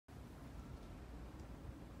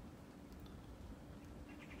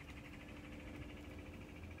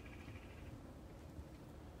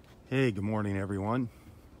Hey, good morning, everyone.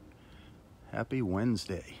 Happy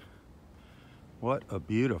Wednesday. What a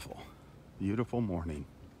beautiful, beautiful morning.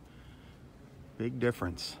 Big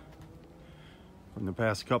difference from the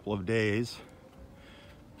past couple of days.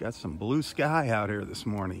 Got some blue sky out here this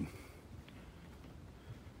morning.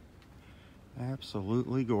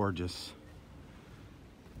 Absolutely gorgeous.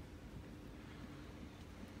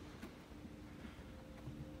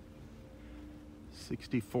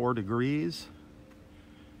 .64 degrees.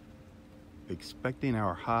 Expecting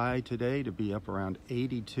our high today to be up around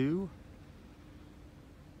 82.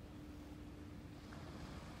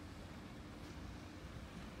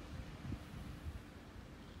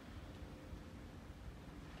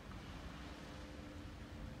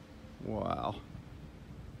 Wow.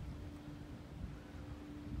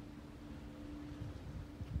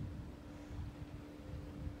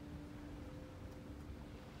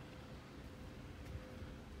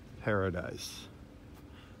 Paradise.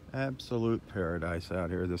 Absolute paradise out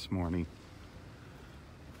here this morning.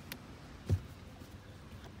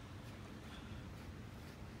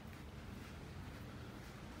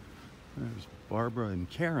 There's Barbara and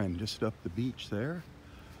Karen just up the beach there.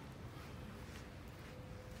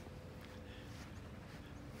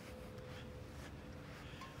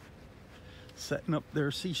 Setting up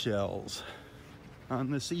their seashells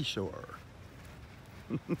on the seashore.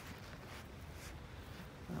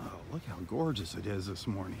 Oh, look how gorgeous it is this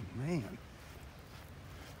morning, man.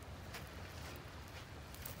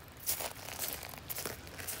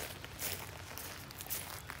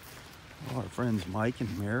 All our friends Mike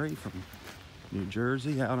and Mary from New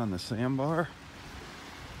Jersey out on the sandbar.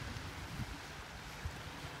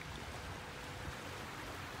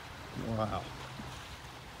 Wow.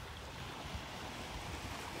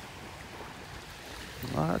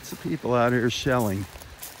 Lots of people out here shelling.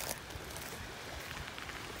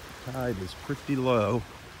 Tide is pretty low.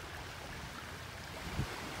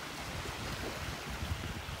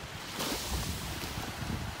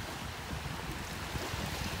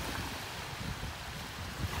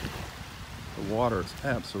 The water is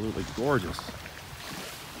absolutely gorgeous.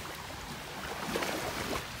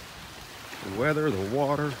 The weather, the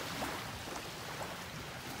water.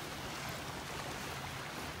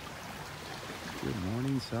 Good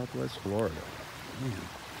morning, Southwest Florida. Man.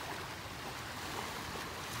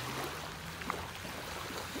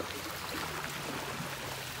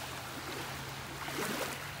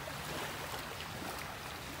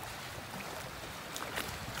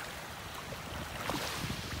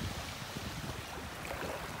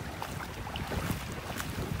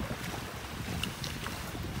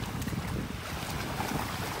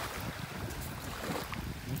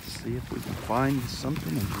 See if we can find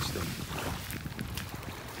something interesting.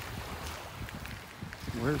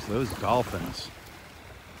 Where's those dolphins?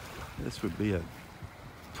 This would be a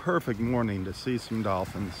perfect morning to see some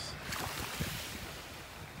dolphins.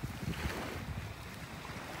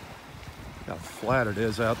 Look how flat it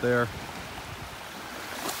is out there.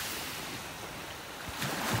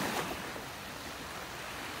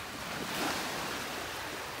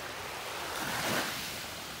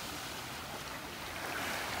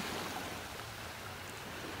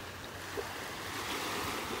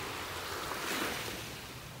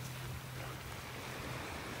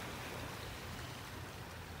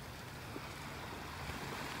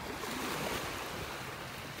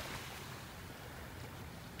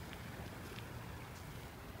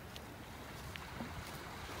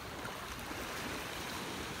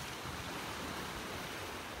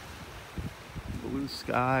 Blue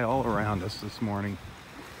sky all around us this morning.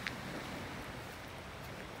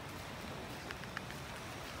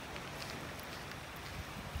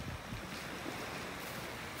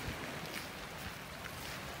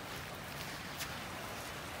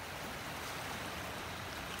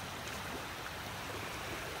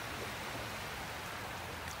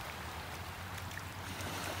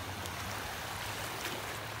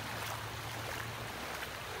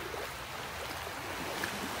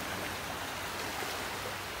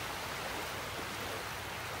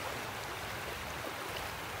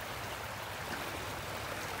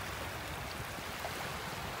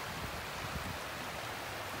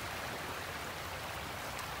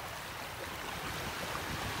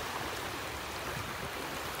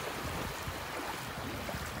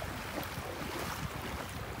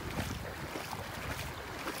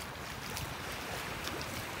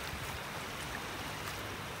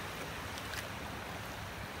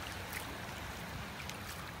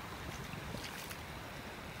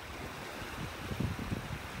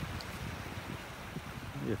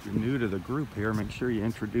 If you're new to the group here, make sure you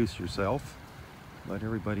introduce yourself. Let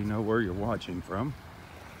everybody know where you're watching from.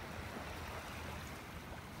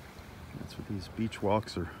 That's what these beach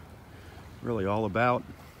walks are really all about.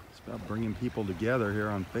 It's about bringing people together here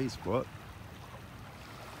on Facebook.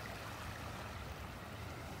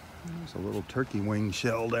 There's a little turkey wing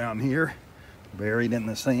shell down here, buried in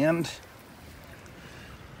the sand.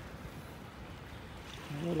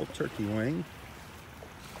 A little turkey wing.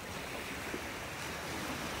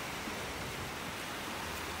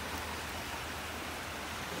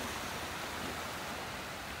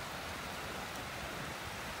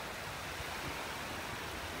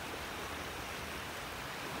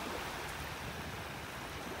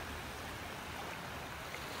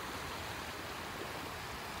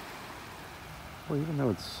 Well, even though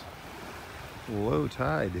it's low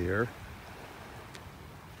tide here,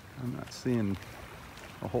 I'm not seeing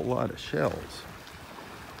a whole lot of shells.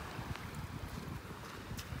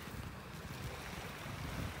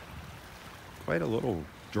 Quite a little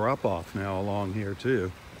drop off now along here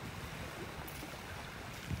too.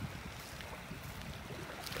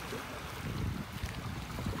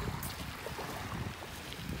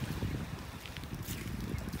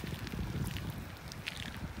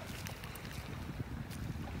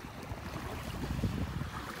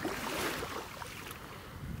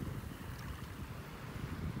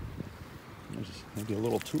 There's maybe a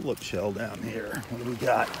little tulip shell down here. What do we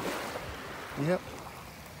got? Yep.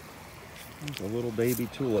 There's a little baby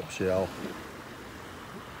tulip shell.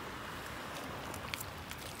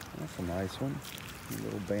 That's a nice one. A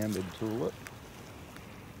little banded tulip.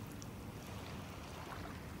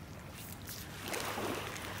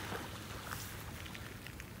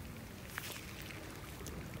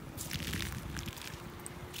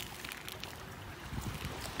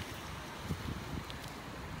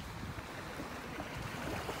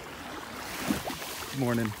 Good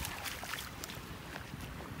morning.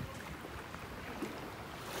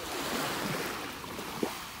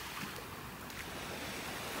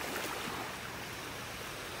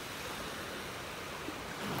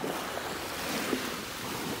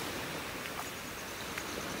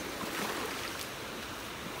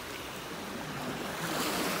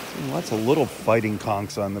 Lots of little fighting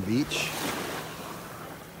conchs on the beach.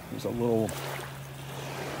 There's a little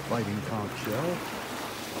fighting conch shell.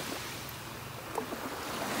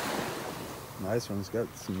 Nice one. It's got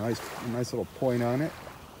some nice little point on it.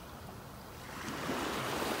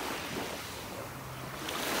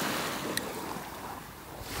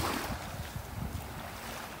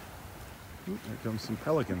 Ooh, there comes some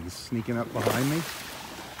pelicans sneaking up behind me.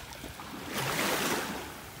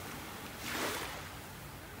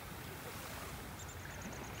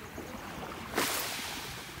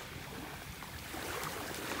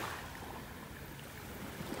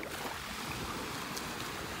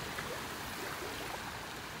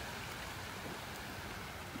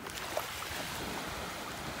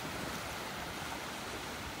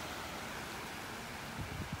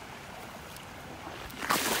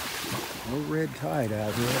 No red tide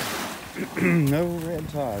out here. No red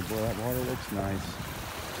tide. Boy, that water looks nice.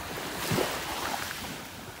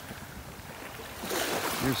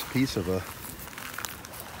 Here's a piece of the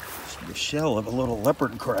shell of a little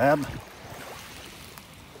leopard crab.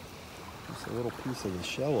 Just a little piece of the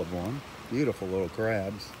shell of one. Beautiful little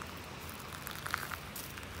crabs.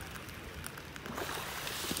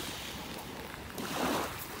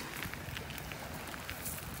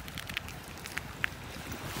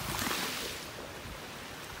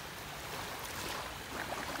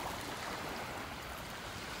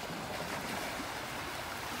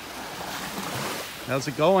 How's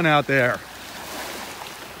it going out there?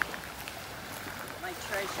 My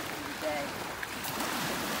treasure for the day.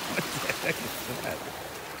 What the heck is that?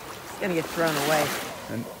 It's gonna get thrown away.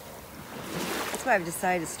 And That's why I've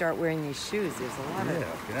decided to start wearing these shoes. There's a lot of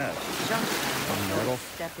junk Some on metal.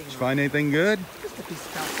 stepping Did you on. find anything good? Just a piece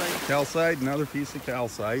of calcite. Calcite, another piece of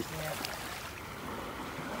calcite. Yeah.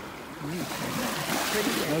 Pretty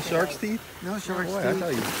good No today. shark's teeth? No shark's Boy, I teeth.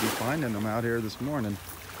 thought you'd be finding them out here this morning.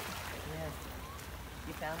 Yeah.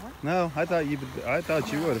 You found one? No, I thought you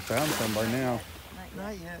would have found some by now.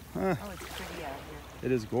 Not yet. Huh. Oh, it's pretty out here.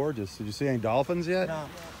 It is gorgeous. Did you see any dolphins yet? No.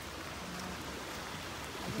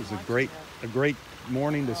 This is a great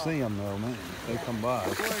morning to see them though, man. They come by.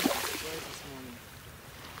 Gorgeous morning.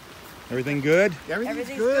 Everything good?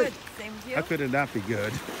 Everything's good. Same with you? How could it not be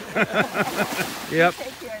good? Yep.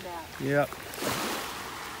 Take care of that. Yep.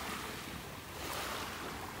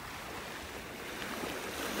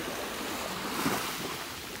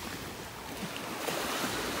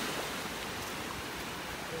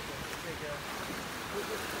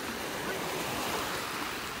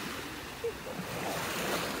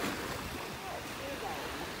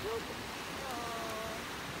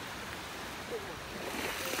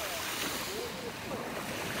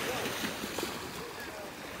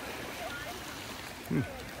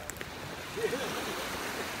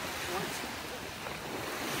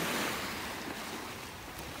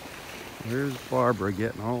 There's Barbara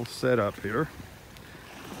getting all set up here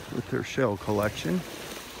with her shell collection.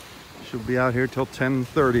 She'll be out here till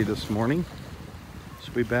 10:30 this morning.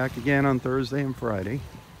 She'll be back again on Thursday and Friday.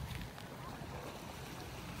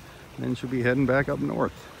 Then she'll be heading back up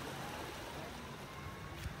north.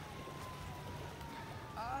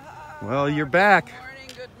 Well, you're back. Good morning,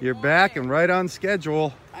 good You're morning. back and right on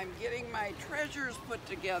schedule. I'm getting my treasures put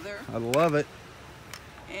together, I love it.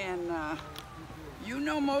 and you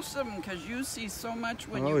know most of them because you see so much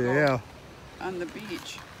when Oh you go yeah. on the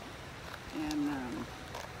beach. And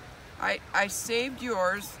I saved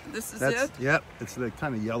yours. This is it. Yep. It's the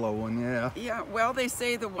kind of yellow one. Yeah. Yeah. Well, they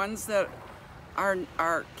say the ones that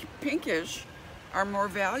are pinkish are more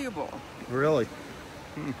valuable. Really?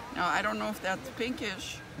 Now I don't know if that's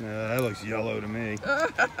pinkish. No, that looks yellow to me.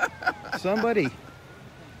 Somebody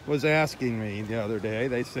was asking me the other day.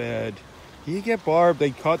 They said, "Can you get Barb?" They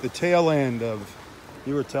caught the tail end of.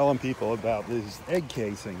 You were telling people about these egg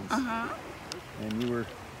casings, and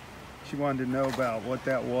she wanted to know about what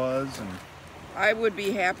that was, and I would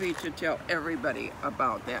be happy to tell everybody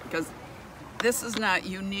about that because this is not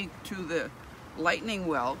unique to the lightning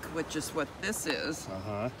whelk, which is what this is.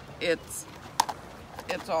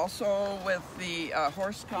 It's also with the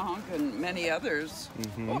horse conch and many others.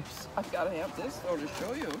 Oops, I've got to have this though to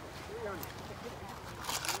show you.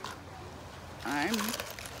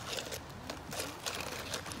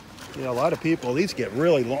 yeah, a lot of people. These get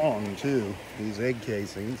really long too. These egg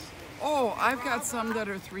casings. Oh, I've got some that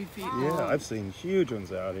are 3 feet long. Yeah, I've seen huge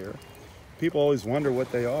ones out here. People always wonder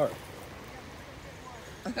what they are.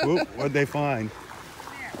 Oop, what'd they find?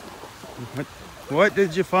 What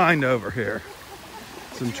did you find over here?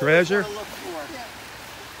 Some treasure?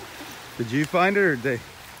 Did you find it or did they?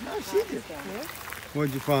 No, she did.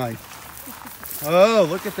 What'd you find? Oh,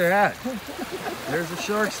 look at that. There's a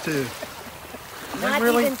shark's tooth. Not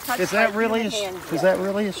even touched Is that by really? human hands Is yet. that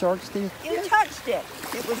really a shark's tooth? You touched it.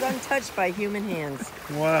 It was untouched by human hands.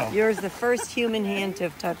 Wow. Yours the first human hand to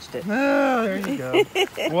have touched it. Oh, there you go.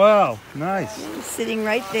 Wow, nice. It's sitting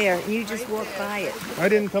right there, and you just walked by it. I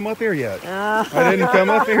didn't come up here yet. Oh. I didn't come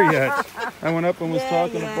up here yet. I went up and was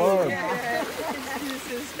talking to Barb.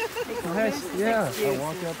 Nice. Yeah, I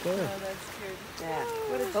walked up there. Yeah.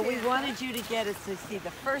 But we wanted you to get us to see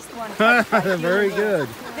the first one. Very good.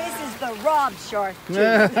 This is the Robb shark.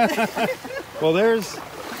 Well,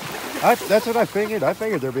 that's what I figured. I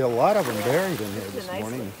figured there'd be a lot of them buried in here this Nice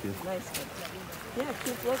morning. one. If you, Nice one. Yeah,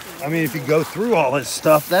 keep looking. I mean, if you go through all this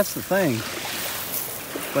stuff, that's the thing.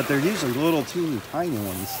 But they're usually little, teeny, tiny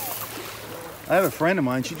ones. I have a friend of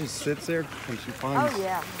mine. She just sits there and she finds. Oh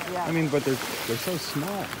yeah, yeah. I mean, but they're so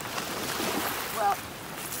small. Well,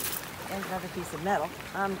 there's another piece of metal.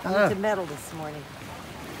 I'm into metal this morning.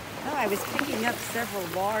 No, I was picking up several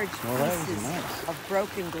large pieces nice. of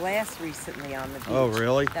broken glass recently on the beach. Oh,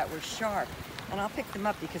 really? That were sharp. And I'll pick them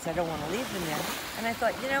up because I don't want to leave them there. And I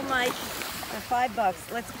thought, you know, Mike, for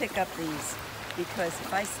 $5, let's pick up these. Because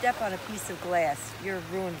if I step on a piece of glass, you're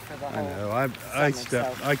ruined for the whole I know. I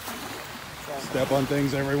step on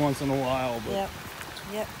things every once in a while. But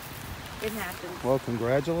Yep. It happens. well,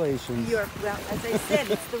 congratulations. Well, as I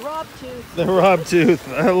said, it's the Robb tooth. The Robb tooth.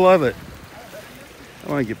 I love it. I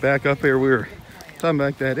want to get back up here. We were talking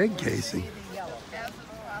about that egg casing.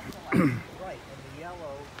 Right, and the yellow,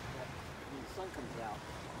 when the sun comes out,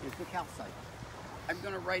 is the calcite. I'm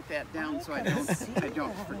going to write that down so I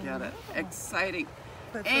don't forget it. Exciting.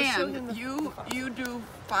 And you do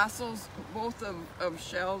fossils, both of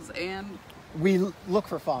shells and. We look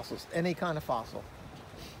for fossils, any kind of fossil.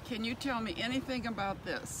 Can you tell me anything about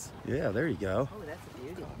this? Yeah, there you go. Oh, that's a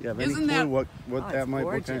beauty. You have any Isn't clue that- what it's that might,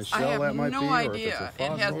 what kind of gorgeous. I shell have that might no be, or if idea. it's a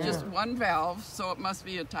It has fossil? just one valve, so it must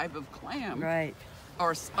be a type of clam, Right.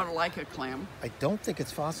 or like a clam. I don't think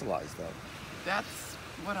it's fossilized, though. That's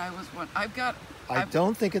what I was wondering. I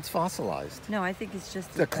don't think it's fossilized. No, I think it's just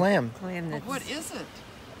It's a clam. Clam that's, What is it?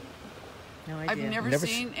 No idea. I've never Never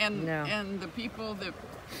seen, and No. and the people that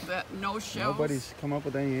know shells, Nobody's come up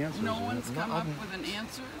with any answers. no yet. one's come up with an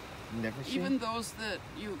answer. Never seen. Even those that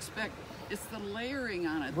you expect, it's the layering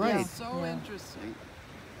on it. Right. It's so interesting.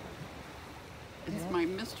 It's my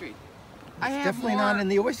mystery. I It's have definitely more, not in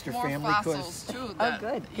the oyster more family, 'cause- fossils too. Oh,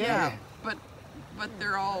 good. Yeah, but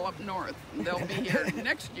they're all up north. They'll be here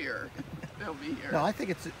next year. They'll be here. No, I think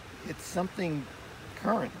it's something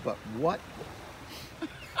current, but what?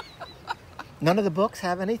 None of the books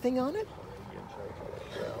have anything on it?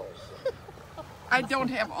 I don't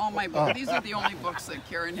have all my books. These are the only books that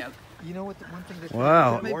Karen has. You know what? The one thing that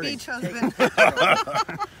Wow. My beach husband.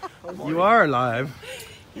 You are alive.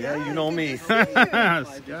 Yeah, you know me.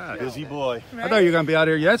 Scott. Busy boy. I thought you were going to be out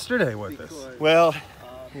here yesterday with us. Well,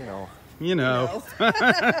 You know.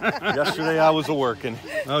 yesterday I was a-working.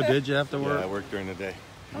 Oh, did you have to Yeah, work? I worked during the day.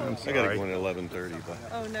 I'm I got to sorry. go in at 11:30, but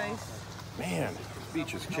Oh, nice. man, this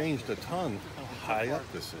beach has changed a ton. How high up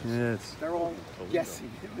this is. Yeah, it's They're all guessing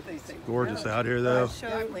what they say. gorgeous out here, though.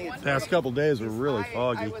 Past couple days were really I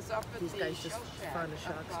foggy. was up at These the guys just shell shack fun of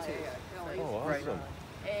shots, by, too. Kelly's, Oh, awesome.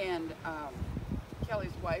 and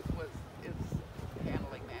Kelly's wife is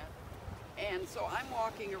handling that. And so I'm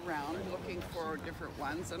walking around looking for different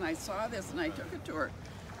ones, and I saw this, and I took it to her.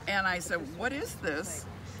 And I said, "What is this?"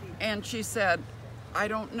 And she said, "I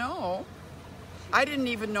don't know. I didn't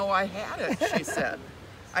even know I had it," she said.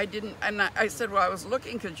 I didn't, and I said, "Well, I was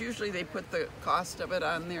looking, because usually they put the cost of it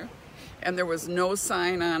on there, and there was no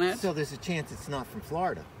sign on it." So there's a chance it's not from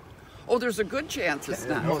Florida. Oh, there's a good chance it's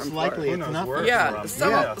not Most from likely Florida. it's knows not where from it's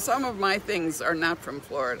Yeah, from. some of my things are not from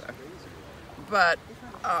Florida, but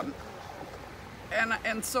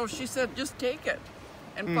and so she said, just take it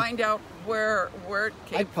and find out where it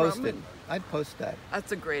came I'd post from. it. and I'd post that.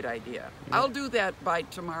 That's a great idea. I'll do that by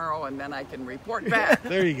tomorrow, and then I can report back.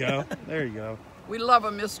 There you go. There you go. We love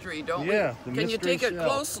a mystery, don't Yeah, we? the Can you mystery take a shell.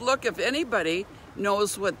 close look if anybody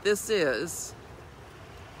knows what this is?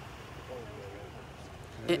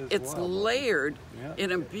 It is It's wild. layered Yeah.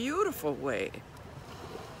 in a beautiful way.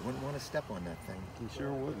 Wouldn't want to step on that thing. You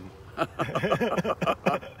sure wouldn't.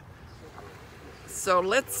 So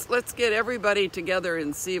let's get everybody together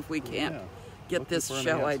and see if we can't Yeah. get Looking this for an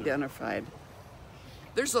shell answer. identified.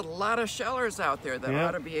 There's a lot of shellers out there that Yeah.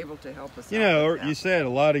 ought to be able to help us You out know, with that. you said a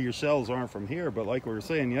lot of your shells aren't from here, but like we were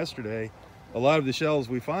saying yesterday, a lot of the shells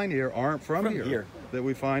we find here aren't from here that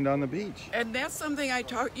we find on the beach. And that's something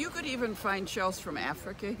you could even find shells from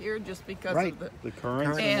Africa here just because Right. of the... The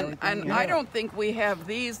currents And everything, I yeah. don't think we have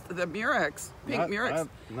the murex, pink murex, I've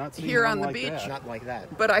not seen here one on the like beach. that. Not like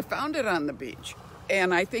that. But I found it on the beach,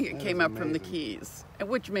 and I think it That came is up from the amazing. Keys,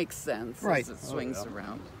 which makes sense Right. as it swings yeah.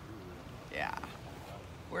 around. Yeah.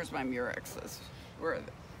 Where's my murexes? Where are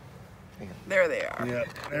they? There they are. Yeah,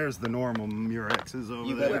 there's the normal murexes over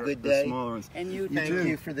You there. have a good the day. smaller ones. And you Thank too.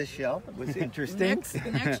 you for the shell. It was interesting.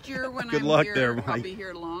 next year when Good I'm luck here, there, I'll Mike. be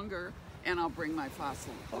here longer, and I'll bring my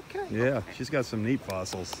fossil. Okay. Yeah, she's got some neat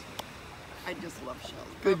fossils. I just love shells.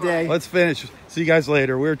 Good Bye-bye. day. Let's finish. See you guys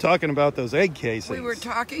later. We were talking about those egg casings. We were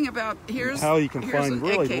talking about how you can here's find an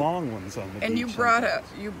really AK. long ones on the And beach.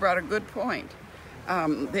 you brought a good point.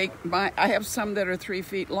 I have some that are 3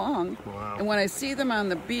 feet long, Wow. and when I see them on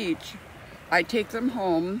the beach, I take them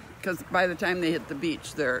home because by the time they hit the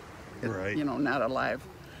beach, they're Right. not alive.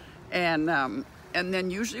 And then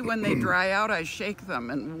usually when they dry out, I shake them,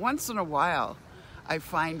 and once in a while, I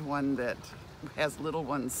find one that has little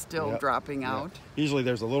ones still Yep, dropping yep. out. Usually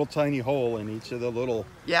there's a little tiny hole in each of the little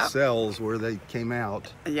Yep. cells where they came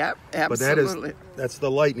out. Yep, But absolutely. that's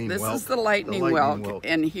the lightning This whelk. is the lightning whelk,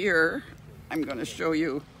 and here I'm going to show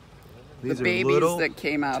you These the are babies little, that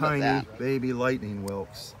came out of tiny that. baby lightning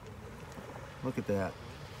whelks. Look at that.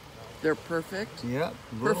 They're perfect. Yep.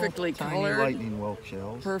 Perfectly little, tiny colored. lightning whelk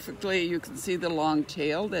shells. Perfectly, you can see the long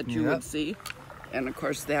tail that you Yep. would see. And of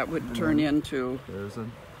course that would turn into There's a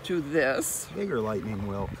this. bigger lightning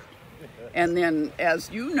whelk. And then as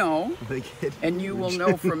you know, They get and you will huge.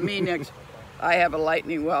 know from me next, I have a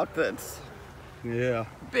lightning whelk that's Yeah.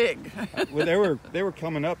 big. Well, they were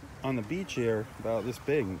coming up on the beach here about this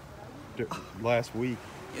big last week.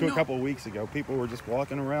 You A know- couple of weeks ago, people were just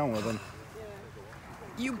walking around with them.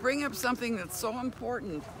 You bring up something that's so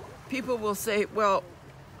important. People will say, well,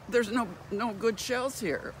 there's no good shells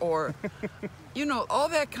here, or all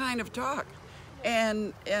that kind of talk.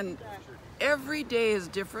 And every day is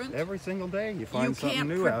different. Every single day, you find You something can't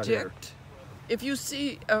new out here. predict. If you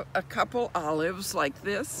see a couple olives like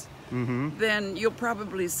this, then you'll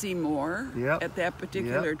probably see more Yep. at that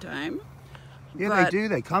particular time. Yeah, But- they do.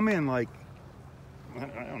 They come in like, I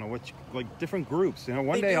don't know like different groups. One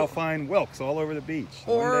They day do. I'll find whelks all over the beach.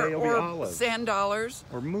 One day it'll be Or olives sand dollars.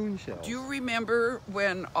 or moon shells. Do you remember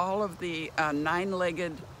when all of the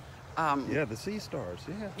nine-legged? Yeah, the sea stars.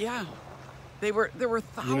 Yeah. Yeah, there were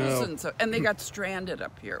thousands of, and they got stranded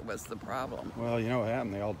up here. Was the problem? Well, you know what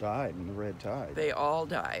happened? They all died in the red tide. They all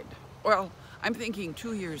died. Well, I'm thinking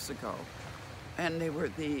 2 years ago, and they were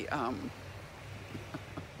the.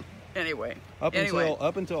 Anyway. Up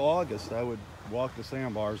until August, I would walk the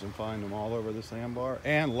sandbars and find them all over the sandbar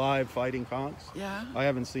and live fighting conchs. Yeah. I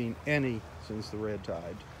haven't seen any since the red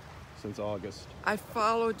tide, since August. I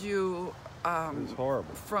followed you It was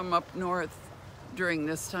horrible. from up north during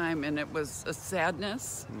this time, and it was a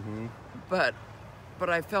sadness. But but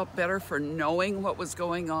I felt better for knowing what was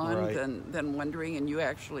going on Right. than wondering. And you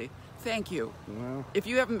actually, thank you. Well, If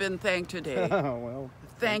you haven't been thanked today, well,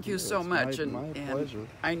 thank you so It's much. My and pleasure.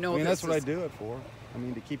 I know I mean, this that's what I is- do it for. I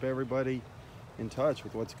mean, to keep everybody in touch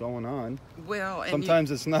with what's going on. Well, and Sometimes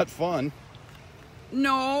it's not fun.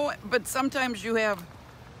 no, but sometimes you have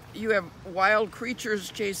wild creatures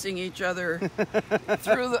chasing each other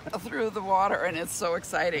through the water, and it's so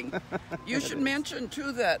exciting. You should mention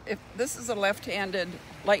too that if this is a left-handed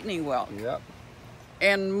lightning whelk, Yep.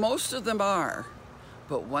 and most of them are,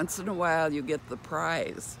 but once in a while you get the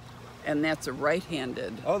prize, and that's a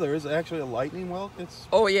right-handed. Oh, there is actually a lightning whelk. It's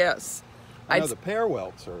Oh yes, I know I'd- the pear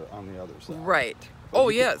whelks are on the other side. right. But Oh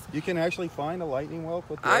you can- yes, You can actually find a lightning whelk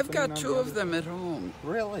with. The I've opening got on two the of other them at home side.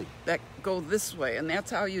 Really? that go this way, and that's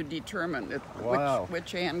how you determine it, Wow.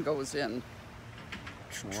 which hand goes in.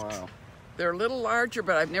 Wow. They're a little larger,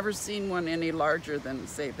 but I've never seen one any larger than,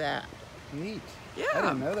 say, that. Neat. Yeah. I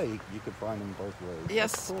didn't know that you could find them both ways. That's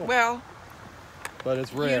Yes, cool. well, But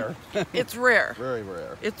it's rare. it's rare. Very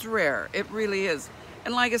rare. It's rare. It really is.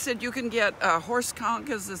 And like I said, you can get horse conch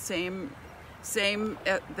is the same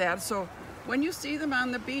at that. So when you see them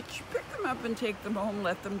on the beach, pick them up and take them home,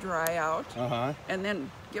 let them dry out, Uh-huh. and then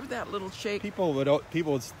give that little shake. People would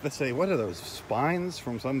say, what are those, spines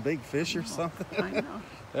from some big fish or something? I know.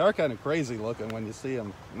 They are kind of crazy looking when you see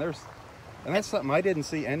them. And that's something I didn't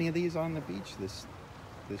see any of these on the beach this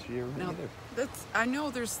year Now, either. I know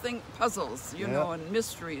there's puzzles, you Yeah. know, and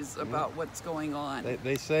mysteries about what's going on.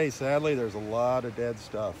 They say, sadly, there's a lot of dead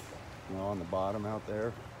stuff, on the bottom out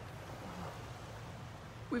there.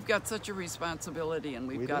 We've got such a responsibility, and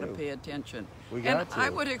we've We got to do. pay attention. We and got to. I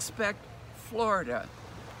would expect Florida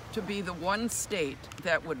to be the one state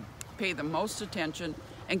that would pay the most attention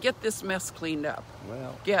and get this mess cleaned up.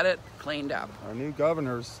 Well, Get it cleaned up. our new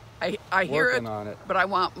governor's I hear working it, on it. but I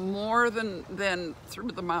want more than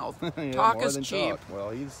through the mouth. Yeah, Talk more is than cheap. talk.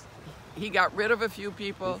 Well, He got rid of a few he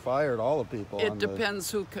people. fired all the people. It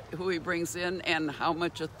depends who he brings in and how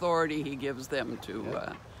much authority he gives them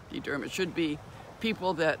to determine. It should be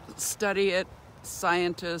people that study it,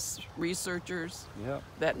 scientists, researchers Yep.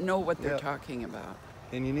 that know what they're Yep. talking about.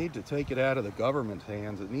 And you need to take it out of the government's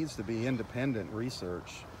hands. It needs to be independent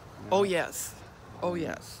research. Oh yes, oh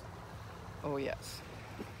yes, oh yes.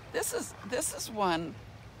 This is one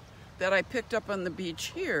that I picked up on the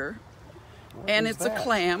beach here, and is it's that? a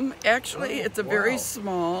clam. Actually, Oh, it's a very wow.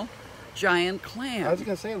 small, giant clam. I was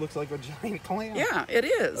going to say, it looks like a giant clam. Yeah, it A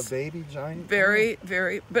is. baby giant Very,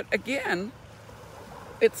 very, but again,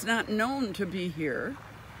 it's not known to be here.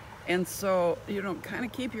 And so, kind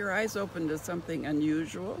of keep your eyes open to something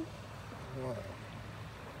unusual. clam. Wow.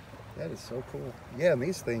 That is so cool. Yeah, and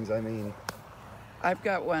these things, I mean, I've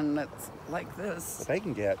got one that's like this. they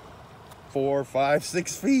can get 4, 5,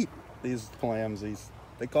 6 feet, these clams.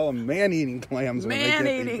 They call them man-eating clams. when they get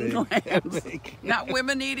these Man-eating big. clams. Big. Not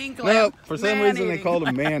women-eating No, clams. for some reason they man-eating. called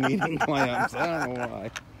them man-eating clams. I don't know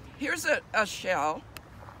why. Here's a shell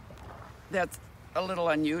that's a little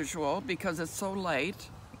unusual because it's so light.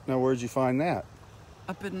 Now, where'd you find that?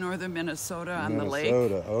 Up in northern Minnesota on the lake.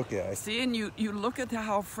 Minnesota, okay. See, and you look at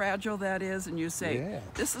how fragile that is, and you say, Yeah.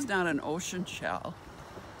 this is not an ocean shell.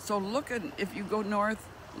 So if you go north,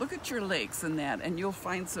 look at your lakes and that, and you'll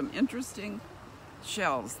find some interesting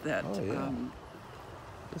shells that, Oh, yeah.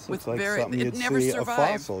 This with looks like very- something it you'd never see survived.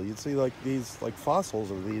 a fossil. You'd see these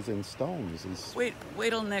fossils of these in stones. wait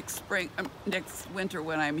till next winter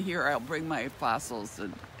when I'm here, I'll bring my fossils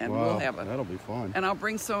and Wow, we'll have it. that'll be fun. And I'll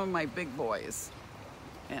bring some of my big boys.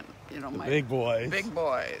 And, my Big boys. big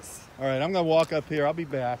boys. All right, I'm gonna walk up here. I'll be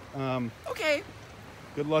back. Okay,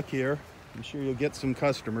 Good luck here. I'm sure you'll get some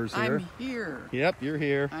customers here. I'm here. Yep, you're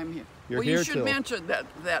here. I'm here. You're well, here you should till- mention that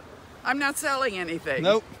I'm not selling anything.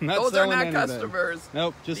 Nope, not Those selling are not anything. customers.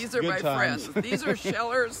 Nope, just These are good my times. friends. These are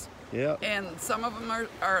shellers, Yep. and some of them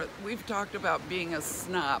are. We've talked about being a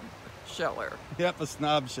snob sheller, Yep, a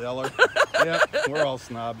snob sheller. Yep, we're all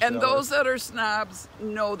snob and shellers. those that are snobs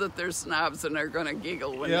know that they're snobs and are going to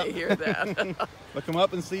giggle when Yep. they hear that. But come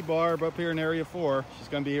up and see Barb up here in Area 4. She's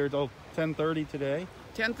gonna be here till 10:30 today.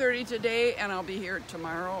 10:30 today, and I'll be here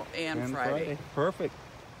tomorrow and Friday. Perfect.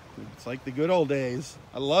 It's like the good old days.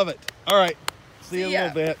 I love it. All right. See you in See a ya.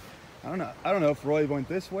 little bit. I don't know if Roy went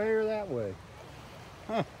this way or that way.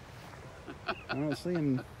 Huh. I don't see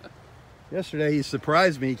him. Yesterday he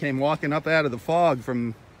surprised me. He came walking up out of the fog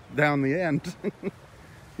from down the end.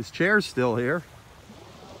 His chair's still here.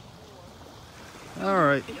 All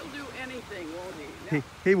right. He'll do anything, won't he? Now,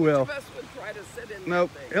 He will. Which of us would try to sit in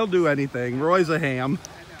Nope. that thing? He'll do anything. Roy's a ham.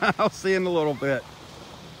 I'll see you in a little bit.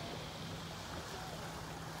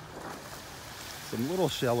 Some little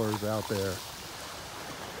shellers out there.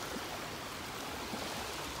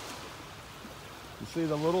 see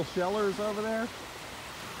the little shellers over there?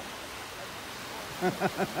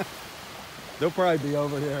 They'll probably be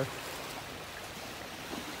over here.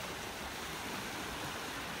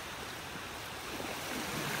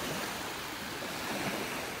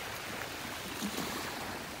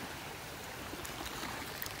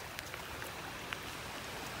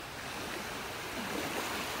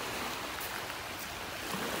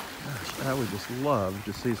 I would just love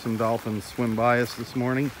to see some dolphins swim by us this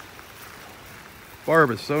morning.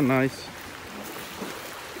 Barb is so nice.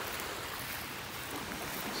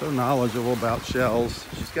 So knowledgeable about shells.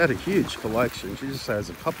 She's got a huge collection. She just has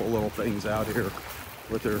a couple little things out here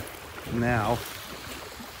with her now.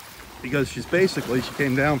 Because she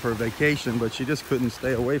came down for a vacation, but she just couldn't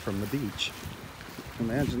stay away from the beach.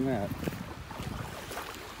 Imagine that.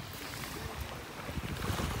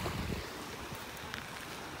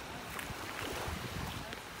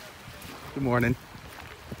 Good morning.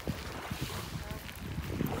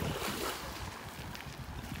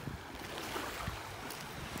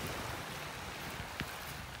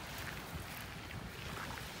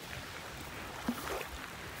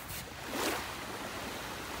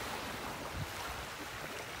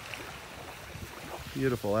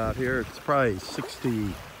 Beautiful out here. It's probably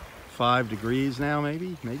 65 degrees now,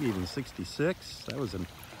 maybe even 66. That was a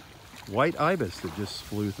white ibis that just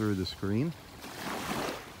flew through the screen.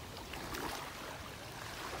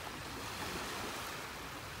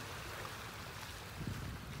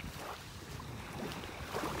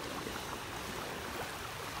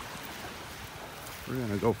 We're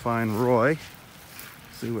gonna go find Roy,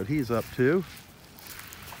 see what he's up to.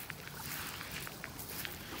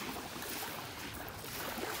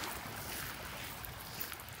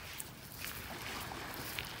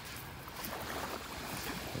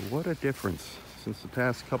 What a difference since the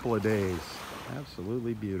past couple of days.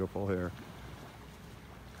 Absolutely beautiful here.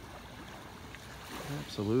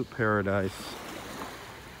 Absolute paradise.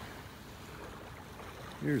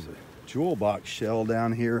 Here's a jewel box shell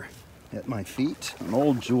down here at my feet. An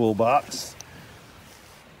old jewel box.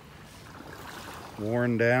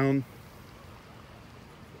 Worn down.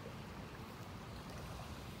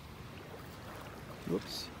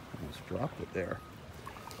 Whoops, almost dropped it there.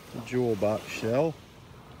 A jewel box shell.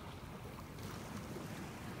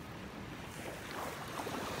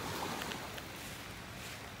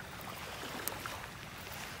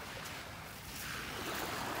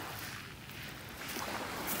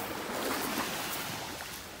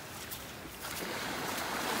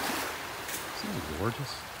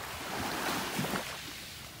 Gorgeous.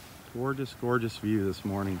 Gorgeous, gorgeous view this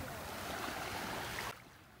morning.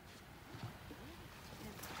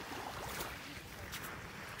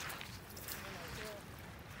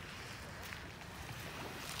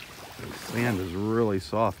 The sand is really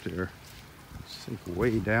soft here. Sink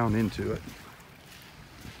way down into it.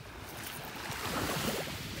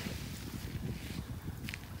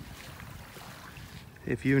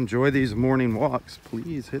 If you enjoy these morning walks,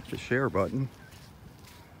 please hit the share button.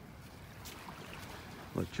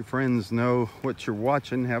 Let your friends know what you're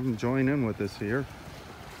watching. Have them join in with us here.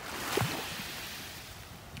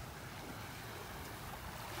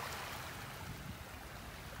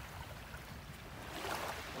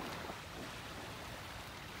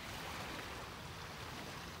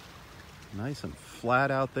 Nice and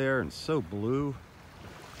flat out there and so blue.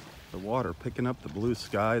 The water picking up the blue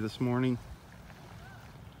sky this morning.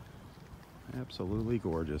 Absolutely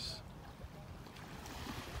gorgeous.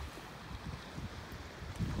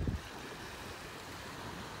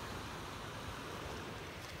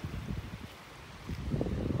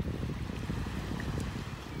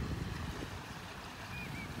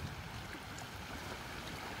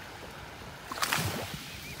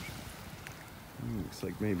 Looks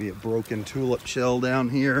like maybe a broken tulip shell down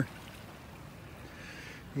here.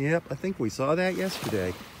 Yep, I think we saw that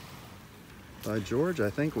yesterday. By George, I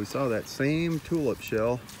think we saw that same tulip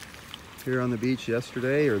shell here on the beach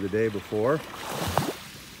yesterday or the day before.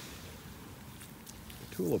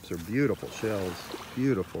 The tulips are beautiful shells,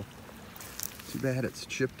 beautiful. Too bad it's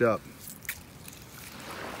chipped up.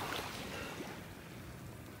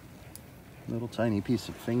 Little tiny piece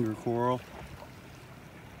of finger coral.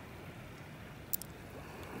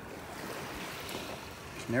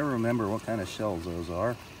 Never remember what kind of shells those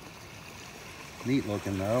are. Neat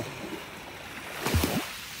looking though.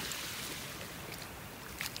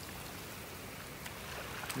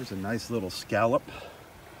 Here's a nice little scallop.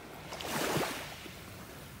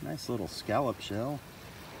 Nice little scallop shell.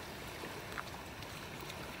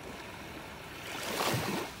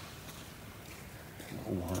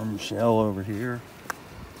 Little worm shell over here.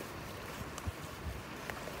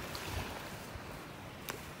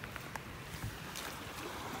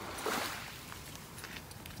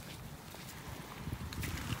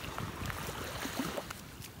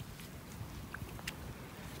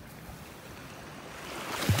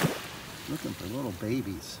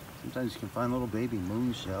 babies. Sometimes you can find little baby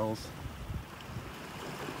moon shells.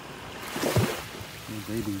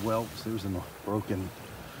 Little baby whelks. There's a broken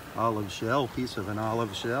olive shell, piece of an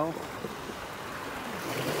olive shell.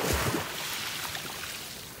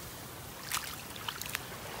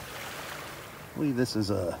 I believe this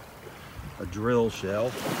is a drill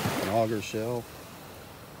shell, an auger shell.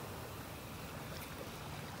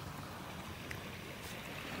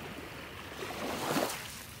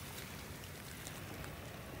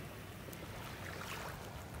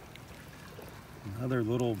 Another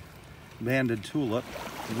little banded tulip,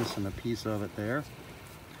 missing a piece of it there.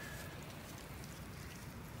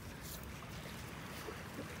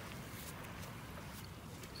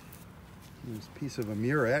 There's a piece of a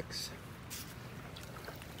murex.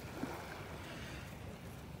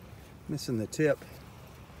 Missing the tip,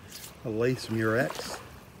 a lace murex.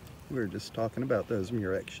 We were just talking about those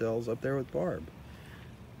murex shells up there with Barb.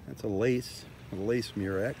 That's a lace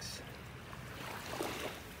murex.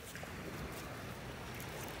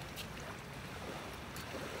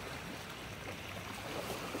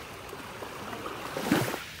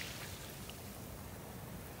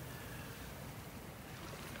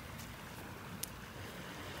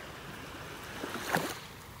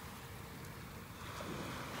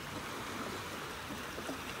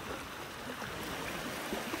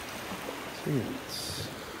 It's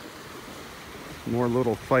more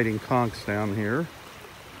little fighting conchs down here.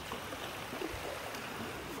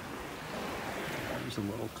 There's a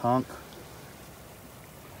little conch.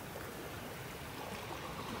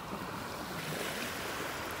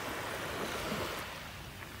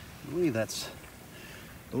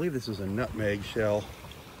 I believe this is a nutmeg shell.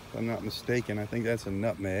 If I'm not mistaken, I think that's a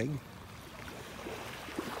nutmeg.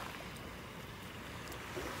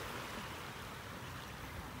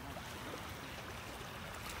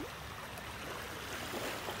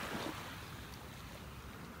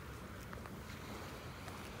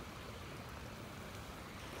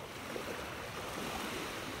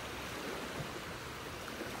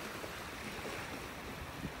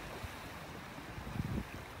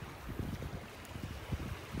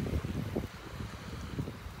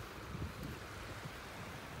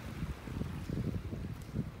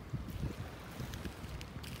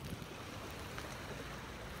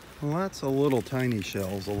 Lots of little tiny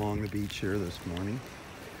shells along the beach here this morning.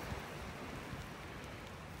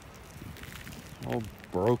 All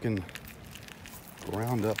broken,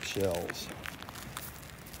 ground up shells.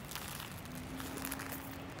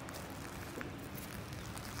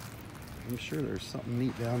 I'm sure there's something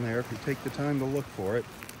neat down there if you take the time to look for it.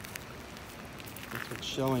 That's what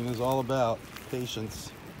shelling is all about,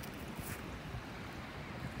 patience.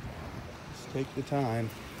 Just take the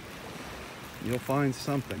time. You'll find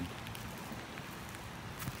something.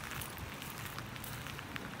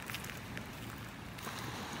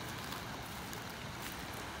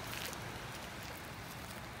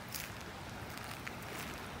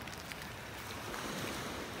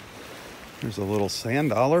 There's a little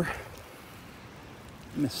sand dollar.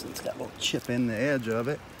 It's got a little chip in the edge of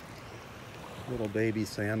it. Little baby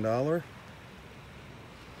sand dollar.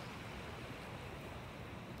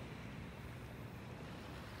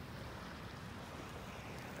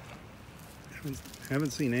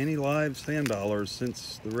 Haven't seen any live sand dollars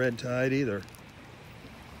since the red tide either.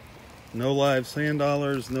 No live sand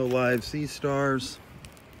dollars, no live sea stars,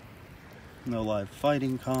 no live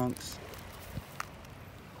fighting conchs.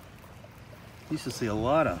 Used to see a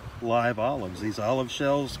lot of live olives. These olive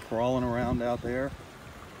shells crawling around out there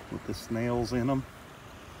with the snails in them.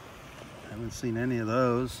 Haven't seen any of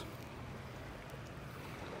those.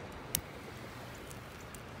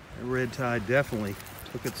 The red tide definitely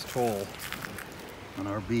took its toll on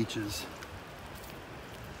our beaches.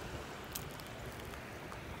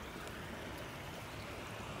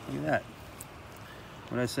 Look at that.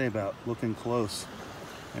 What did I say about looking close?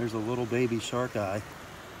 There's a little baby shark eye.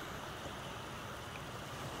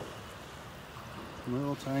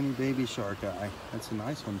 Little tiny baby shark eye. That's a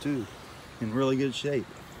nice one too. In really good shape.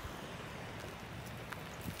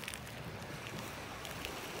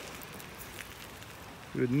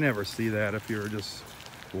 You would never see that if you were just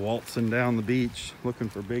waltzing down the beach looking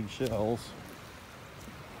for big shells.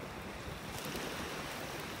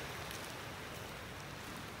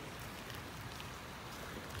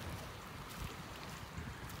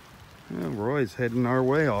 Yeah, Roy's heading our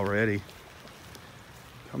way already.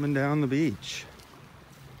 Coming down the beach.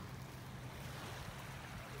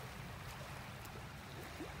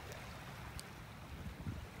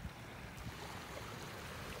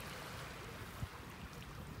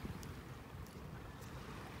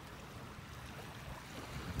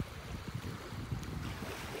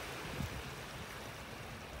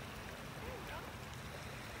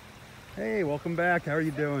 Hey, welcome back. How are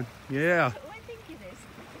you doing? Yeah. Who I think it is.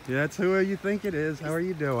 That's who you think it is. How are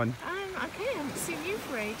you doing? I'm okay. I haven't seen you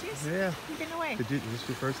for ages. Yeah. You've been away. Is this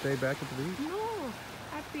your first day back at the beach? No,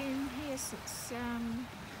 I've been here since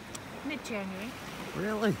mid-January.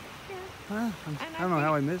 Really? Yeah. Huh? And I don't know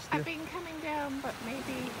how I missed you. I've been coming down, but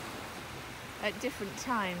maybe at different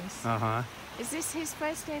times. Uh-huh. Is this his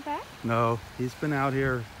first day back? No, he's been out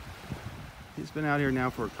here. He's been out here now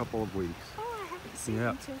for a couple of weeks. Oh, I haven't seen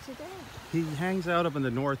Yeah. him till today. He hangs out up in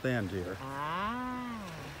the north end here. Ah.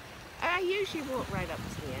 I usually walk right up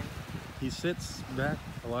to the end. He sits back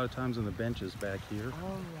a lot of times on the benches back here.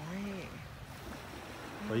 All right.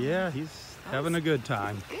 But yeah, he's having a good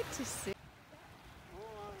time. Good to see.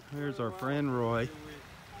 Here's our friend Roy.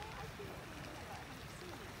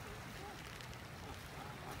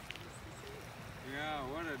 Yeah,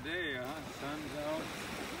 what a day, huh? Sun's out.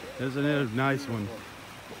 Isn't it a nice one?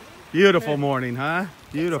 Beautiful morning, huh?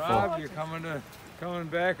 Beautiful. Rob, you coming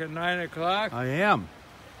back at 9 o'clock? I am.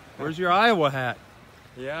 Where's your Iowa hat?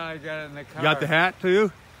 Yeah, I got it in the car. You got the hat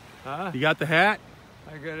too? Huh? You got the hat?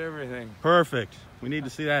 I got everything. Perfect. We need to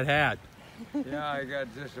see that hat. Yeah, I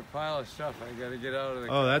got just a pile of stuff I got to get out of the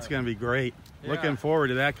car. Oh, that's going to be great. Yeah. Looking forward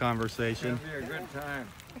to that It's conversation. going to be a good time.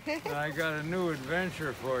 And I got a new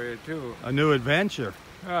adventure for you, too. A new adventure.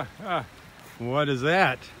 What is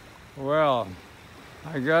that? Well,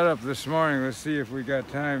 I got up this morning. Let's see if we got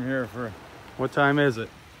time here for What time is it?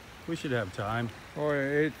 We should have time.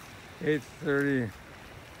 8:30.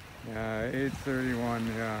 Yeah, 8:31.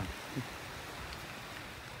 Yeah.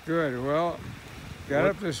 Good. Well, got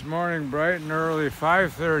up this morning bright and early,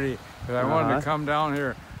 5:30, because I wanted to come down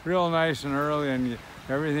here real nice and early and get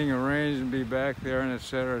everything arranged and be back there and et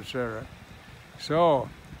cetera, et cetera. So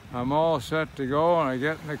I'm all set to go, and I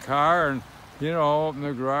get in the car and, open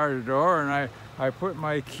the garage door, and I put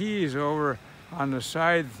my keys over on the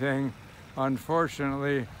side thing,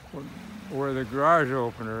 unfortunately, where the garage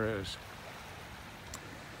opener is.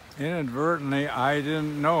 Inadvertently, I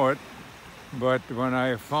didn't know it, but when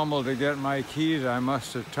I fumbled to get my keys, I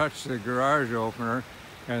must have touched the garage opener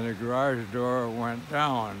and the garage door went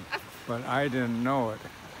down, but I didn't know it.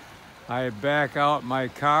 I back out my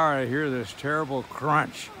car, I hear this terrible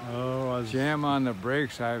crunch. Oh, Jam on the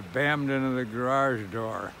brakes, I bammed into the garage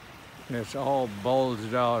door. It's all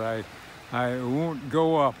bulged out. I won't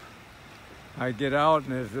go up. I get out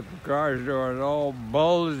and the garage door is all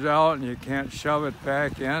bulged out and you can't shove it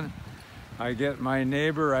back in. I get my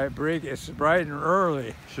neighbor, I break, it's bright and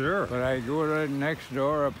early. Sure. But I go right next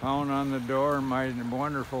door, I pound on the door, and my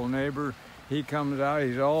wonderful neighbor, he comes out,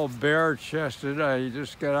 he's all bare-chested, he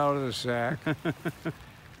just got out of the sack.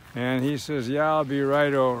 And he says, yeah, I'll be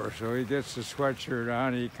right over. So he gets the sweatshirt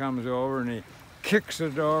on, he comes over and he kicks the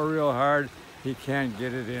door real hard, he can't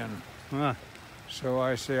get it in. Huh. So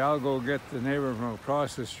I say, I'll go get the neighbor from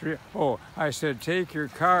across the street. Oh, I said, take your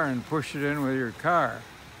car and push it in with your car.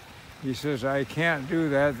 He says, I can't do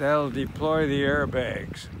that. That'll deploy the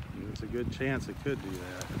airbags. There's a good chance it could do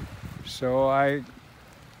that. So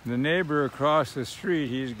the neighbor across the street,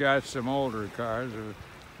 he's got some older cars.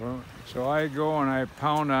 So I go and I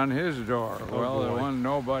pound on his door. Oh, the one,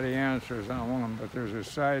 nobody answers on one, but there's a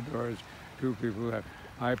side door, there's two people there.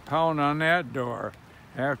 I pound on that door.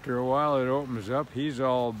 After a while, it opens up. He's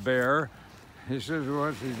all bare. He says,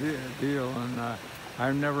 what's the deal? And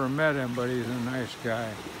I've never met him, but he's a nice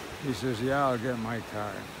guy. He says, yeah, I'll get my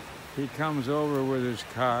car. He comes over with his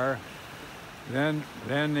car. Then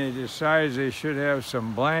he decides they should have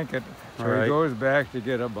some blanket. So he goes back to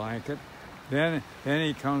get a blanket. Then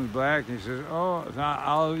he comes back and he says, oh,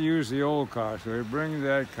 I'll use the old car. So he brings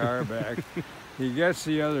that car back. He gets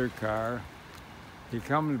the other car. He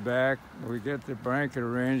comes back, we get the blanket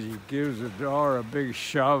arranged, he gives the door a big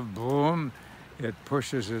shove, boom, it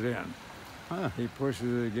pushes it in. Huh. He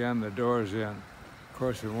pushes it again, the door's in. Of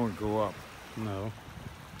course, it won't go up. No.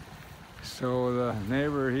 So the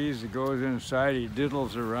neighbor, he goes inside, he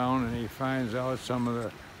diddles around, and he finds out some of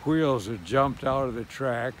the wheels have jumped out of the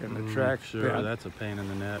track, and the track's Sure, bent. that's a pain in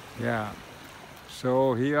the neck. Yeah.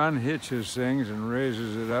 So he unhitches things and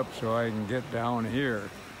raises it up so I can get down here.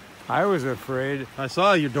 I was afraid. I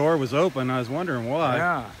saw your door was open. I was wondering why.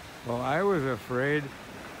 Yeah. Well, I was afraid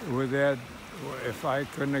with that, if I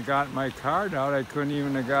couldn't have got my card out, I couldn't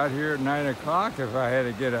even have got here at 9 o'clock if I had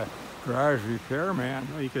to get a garage repairman.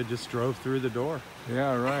 Well, you could just drove through the door.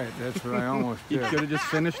 Yeah, right. That's what I almost You did. could have just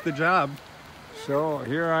finished the job. So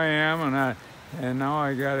here I am, and now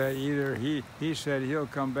I gotta either, he said he'll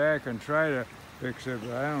come back and try to fix it,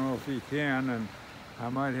 but I don't know if he can, and I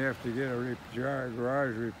might have to get a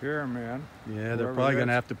garage repairman. Yeah, they're probably going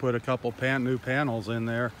to have to put a couple new panels in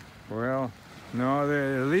there. Well, No,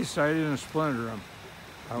 at least I didn't splinter them.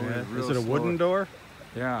 Is it a wooden door?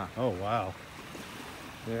 Yeah. Oh, wow.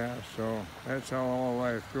 Yeah, so that's how all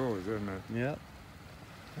life goes, isn't it? Yep.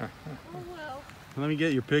 Oh well. Let me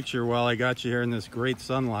get your picture while I got you here in this great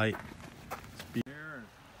sunlight.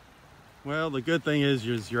 Well, the good thing is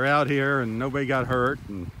you're out here and nobody got hurt,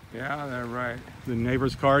 and Yeah, they're right. the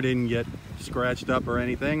neighbor's car didn't get scratched up or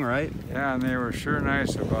anything, right? Yeah, and they were sure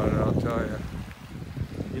nice about it, I'll tell you.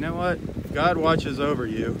 You know what? God watches over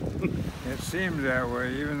you. It seems that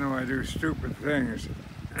way, even though I do stupid things.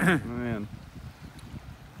 Man.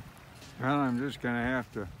 Well, I'm just going to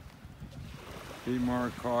have to be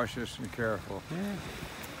more cautious and careful. Yeah.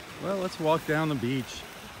 Well, let's walk down the beach.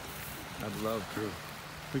 I'd love to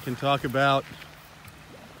We can talk about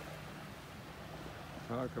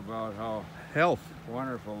how health.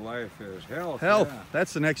 wonderful life is. Health. Health. Yeah.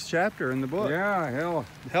 That's the next chapter in the book. Yeah, health.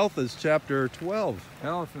 Health is chapter 12.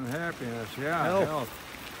 Health and happiness. Yeah, Health.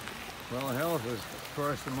 Well, health is, of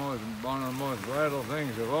course, one of the most vital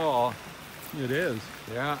things of all. It is.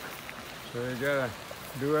 Yeah. So you gotta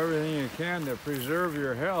do everything you can to preserve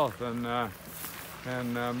your health and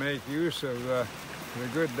make use of the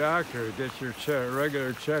good doctor. Get your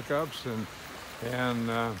regular checkups and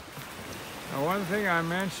one thing I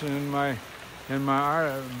mentioned in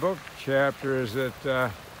my book chapter is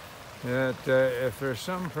that if there's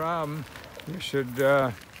some problem, you should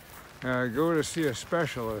go to see a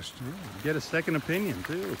specialist. Get a second opinion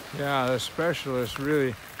too. Yeah, the specialists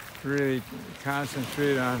really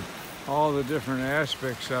concentrate on all the different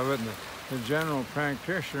aspects of it. And the general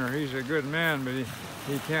practitioner, he's a good man, but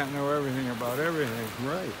he can't know everything about everything.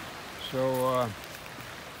 Right. So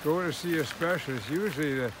go to see a specialist.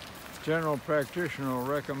 Usually the general practitioner will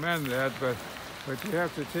recommend that, but you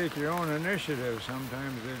have to take your own initiative.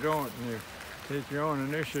 Sometimes they don't, and you take your own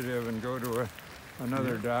initiative and go to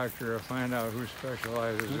another doctor or find out who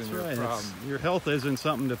specializes in your problem. Your health isn't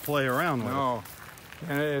something to play around with. No,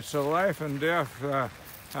 and it's a life and death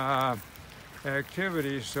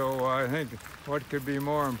activity, so I think what could be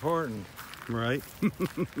more important? Right.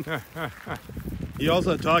 You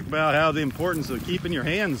also talk about how the importance of keeping your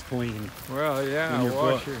hands clean. Well, yeah, your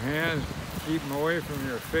wash foot. your hands, keep them away from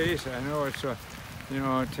your face. I know it's a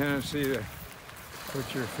tendency to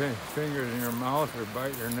put your fingers in your mouth or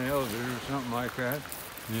bite your nails or do something like that.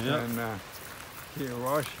 Yeah. And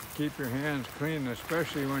keep your hands clean,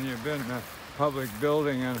 especially when you've been in a public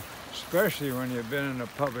building and especially when you've been in a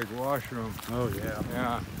public washroom. Oh yeah.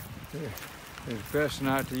 Yeah. It's best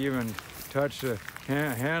not to even touch the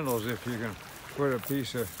handles if you can put a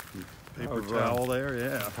piece of Paper towel there,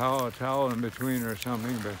 yeah. towel in between or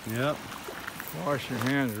something, but Yep. wash your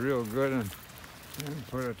hands real good and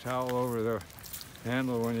put a towel over the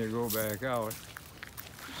handle when you go back out.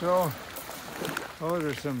 So those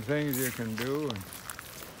are some things you can do and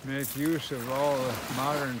make use of all the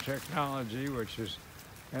modern technology, which is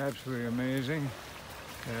absolutely amazing,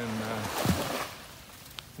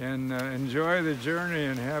 and enjoy the journey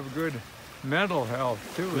and have good mental health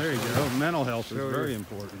too. There you go. Mental health So is very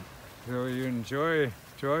important. So you enjoy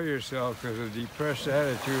yourself, because a depressed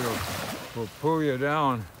attitude will pull you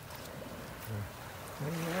down.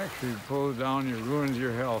 It actually pulls down you, ruins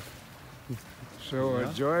your health. So Yeah.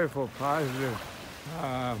 a joyful, positive,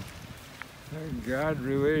 God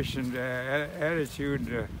relation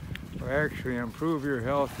attitude will actually improve your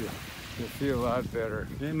health. You feel a lot better.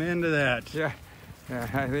 Amen to that. Yeah,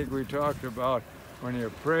 I think we talked about when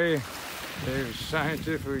you pray, they've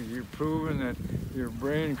scientifically proven that your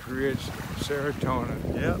brain creates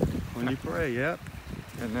serotonin. Yep. When you pray, yep.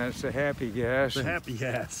 And that's the happy gas. The happy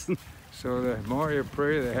gas. So the more you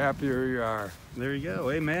pray, the happier you are. There you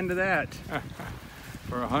go. Amen to that.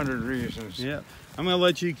 For 100 reasons. Yep. I'm going to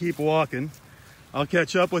let you keep walking. I'll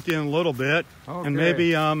catch up with you in a little bit. Okay. And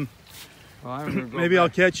maybe Well, I'm gonna go maybe I'll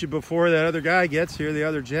back. catch you before that other guy gets here, the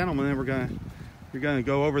other gentleman, and you're gonna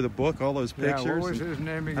go over the book, all those pictures. Yeah, what was his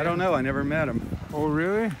name again? I don't know. I never met him. Oh,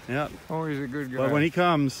 really? Yep. Oh, he's a good guy. But when he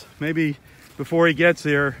comes, maybe before he gets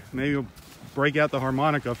here, maybe we'll break out the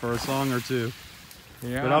harmonica for a song or two.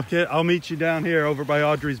 Yeah. But I'll meet you down here over by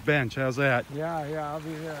Audrey's bench. How's that? Yeah, I'll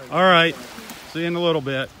be there. All right. See you in a little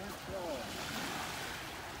bit.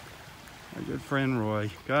 My good friend Roy.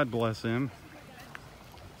 God bless him.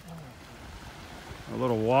 A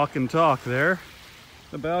little walk and talk there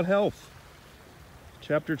about health.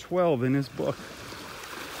 Chapter 12 in his book.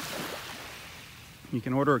 You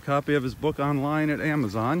can order a copy of his book online at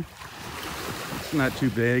Amazon. It's not too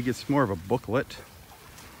big. It's more of a booklet.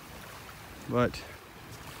 But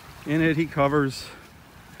in it he covers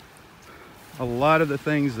a lot of the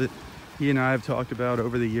things that he and I have talked about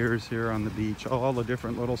over the years here on the beach, all the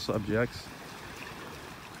different little subjects.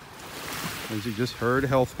 as you just heard,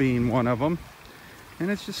 health being one of them.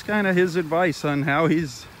 And it's just kind of his advice on how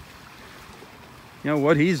he's, you know,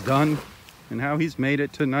 what he's done and how he's made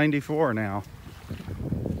it to 94 now.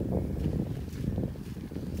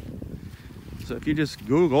 So if you just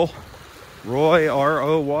Google Roy,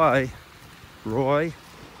 R-O-Y, Roy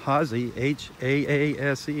Hasse,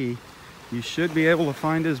 H-A-A-S-E, you should be able to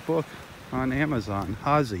find his book on Amazon,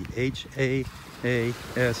 Hasse, H-A-A-S-E.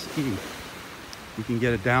 You can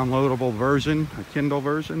get a downloadable version, a Kindle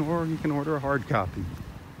version, or you can order a hard copy.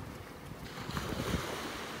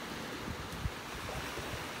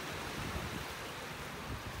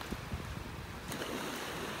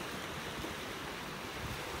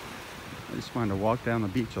 I just wanted to walk down the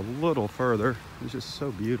beach a little further. It's just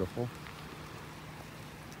so beautiful.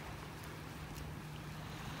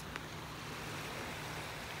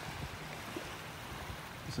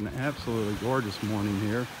 It's an absolutely gorgeous morning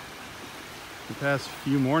here. The past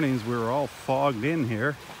few mornings we were all fogged in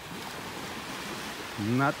here.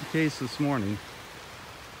 Not the case this morning.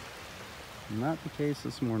 Not the case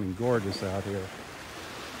this morning. Gorgeous out here.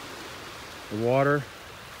 The water,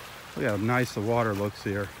 look how nice the water looks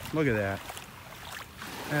here. Look at that.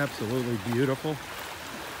 Absolutely beautiful.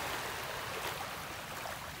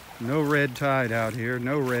 No red tide out here,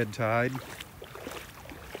 no red tide.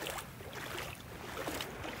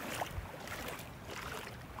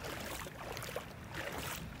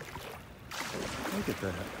 Look at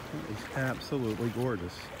that. That is absolutely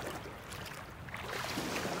gorgeous.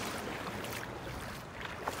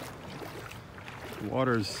 The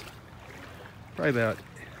water's probably about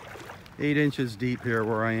 8 inches deep here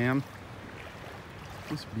where I am.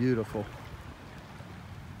 It's beautiful.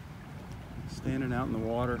 Standing out in the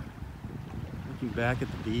water, looking back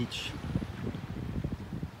at the beach.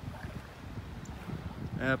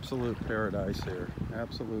 Absolute paradise here.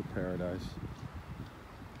 Absolute paradise.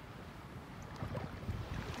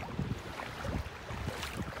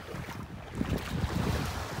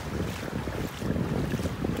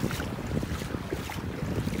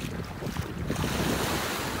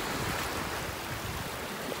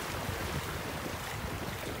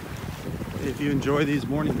 If you enjoy these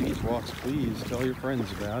morning beach walks, please tell your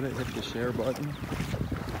friends about it. Hit the share button.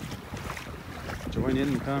 Join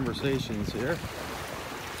in the conversations here.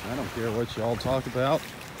 I don't care what y'all talk about.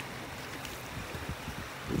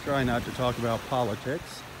 We try not to talk about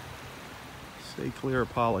politics. Stay clear of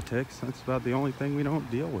politics. That's about the only thing we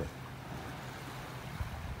don't deal with.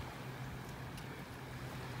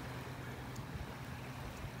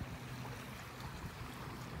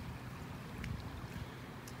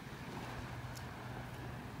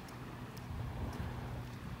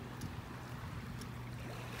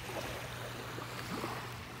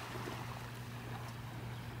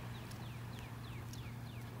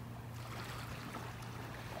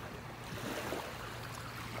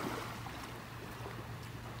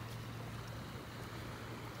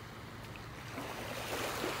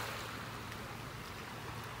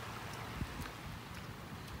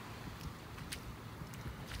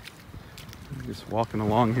 Just walking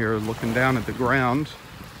along here, looking down at the ground.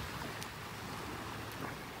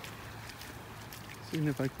 Seeing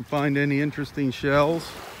if I can find any interesting shells.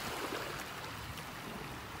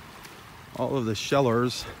 All of the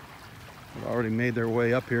shellers have already made their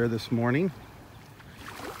way up here this morning.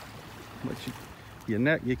 But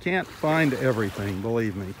you can't find everything,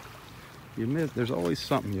 believe me. You miss, there's always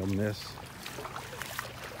something you'll miss.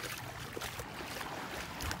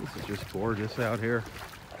 This is just gorgeous out here.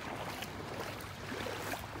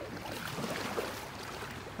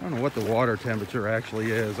 I don't know what the water temperature actually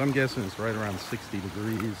is. I'm guessing it's right around 60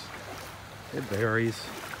 degrees. It varies,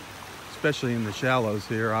 especially in the shallows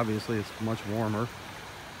here. Obviously, it's much warmer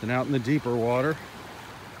than out in the deeper water.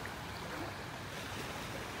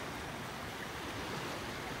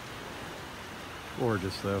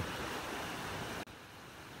 Gorgeous, though.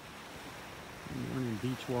 Good morning,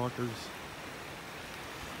 beach walkers.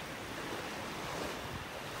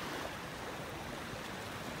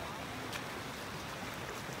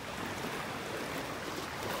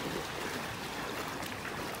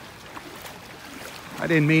 I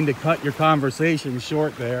didn't mean to cut your conversation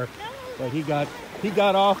short there, but he got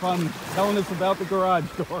off on telling us about the garage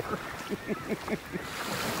door.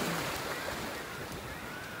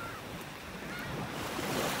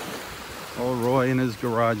 Oh, Roy and his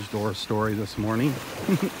garage door story this morning.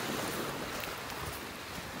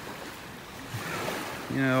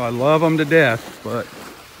 You know, I love him to death, but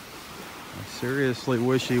I seriously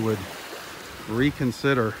wish he would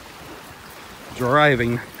reconsider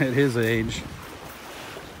driving at his age.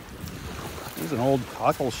 There's an old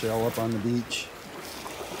cockle shell up on the beach.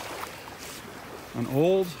 An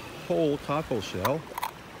old whole cockle shell.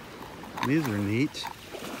 These are neat.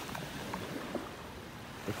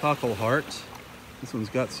 The cockle heart. This one's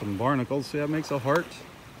got some barnacles. See how it makes a heart?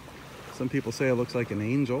 Some people say it looks like an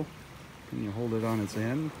angel. And you hold it on its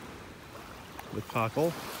end. The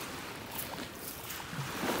cockle.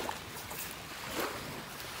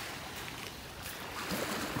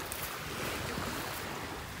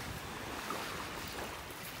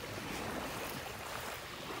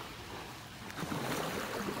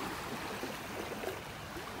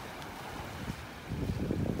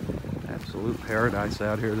 Absolute paradise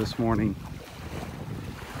out here this morning.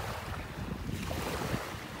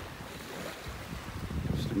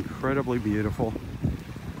 Just incredibly beautiful.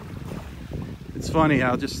 It's funny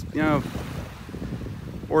how just,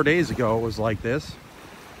 4 days ago it was like this.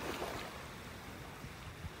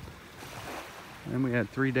 And we had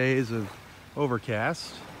 3 days of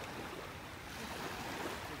overcast.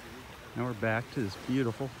 Now we're back to this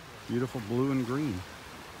beautiful, beautiful blue and green.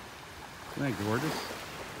 Isn't that gorgeous?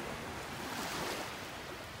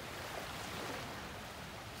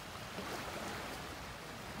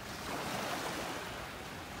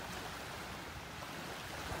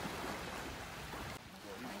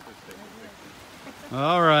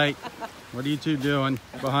 All right. What are you two doing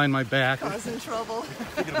behind my back? Causing trouble.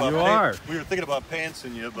 You are. We were thinking about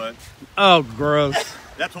pantsing you, but Oh, gross.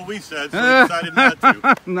 that's what we said, so we decided not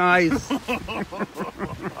to. Nice.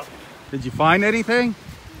 Did you find anything?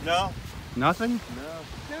 No, Nothing?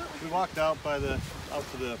 no. We walked out to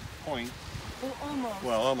the point. Well, almost.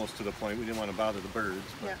 Well, almost to the point. We didn't want to bother the birds.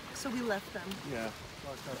 But Yeah, so we left them. yeah,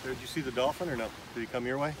 walked out there. Did you see the dolphin or no? Did he come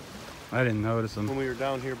your way? I didn't notice them. When we were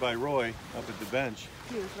down here by Roy, up at the bench,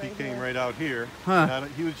 He was right he came here. right out here. Huh.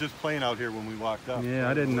 And he was just playing out here when we walked up. Yeah, So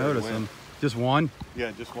I didn't where he notice went. them. Just one?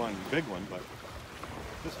 Yeah, just one big one, but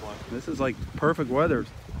just one. This is like perfect weather.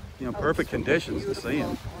 Perfect conditions to see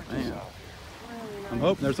them. Man. I'm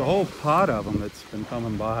hoping there's a whole pod of them that's been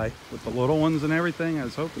coming by with the little ones and everything. I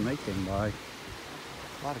was hoping they came by.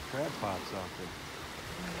 A lot of crab pots out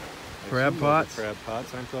there. Crab pots? Crab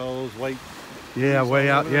pots. Aren't all those white? Yeah, way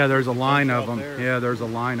out. Yeah, there's a line of them. there. Yeah, there's a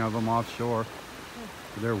line of them offshore.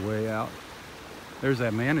 They're way out. There's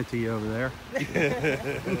that manatee over there.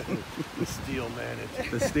 The steel manatee.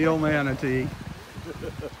 The steel manatee.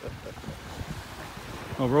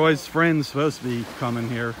 Well, Roy's friend's supposed to be coming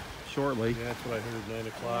here shortly. Yeah, that's what I heard. 9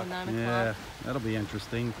 o'clock. 9 Yeah, o'clock. that'll be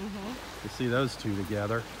interesting to see those two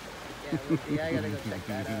together. Yeah, it would be. I gotta go check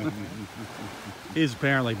that out. He's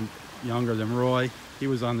apparently younger than Roy. He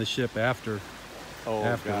was on the ship after Oh, Roy.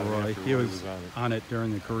 after He Roy was on it. on it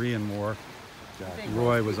during the Korean War. I think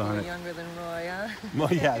Roy most was people on are it. Younger than Roy, huh?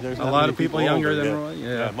 Well, yeah, there's A not lot many of people younger older, than yeah. Roy.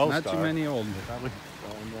 Yeah, most not too are. many old. Probably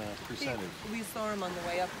on percentage. We saw him on the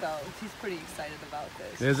way up, though. He's pretty excited about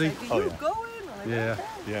this. Is he? He's like, Oh, are you yeah. going? I'm like, Yeah.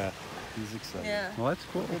 okay. Yeah, he's excited. Yeah. Well, that's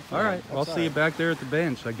cool. for All him. right, I'll That's see you all right. back there at the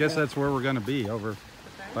bench. I guess that's where we're going to be, over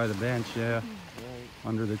by the bench, yeah, Right.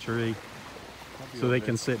 under the tree, I'll be so they over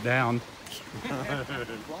can sit down. there.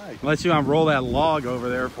 Why? Unless you want to roll that log over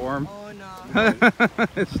there for him. Oh, no.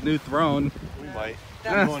 It's new throne. We might.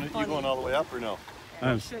 That's You funny. going all the way up or no?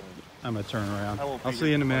 I'm, Should- I'm going to turn around. I won't I'll be see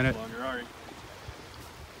you in a here much minute. longer. All right.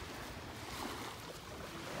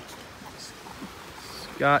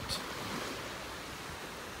 Scott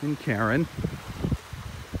and Karen,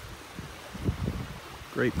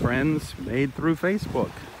 great friends made through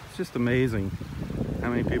Facebook. It's just amazing how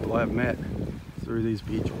many people I've met through these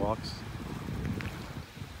beach walks.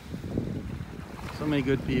 So many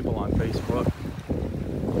good people on Facebook.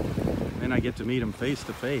 And I get to meet them face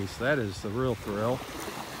to face. That is the real thrill.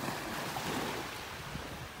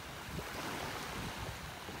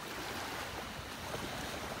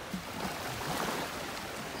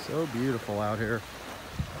 So beautiful out here.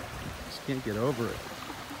 Just can't get over it.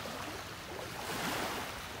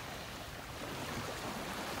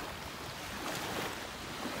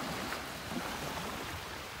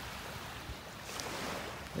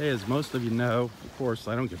 Hey, as most of you know, of course,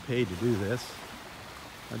 I don't get paid to do this.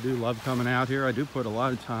 I do love coming out here. I do put a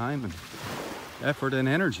lot of time and effort and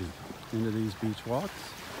energy into these beach walks.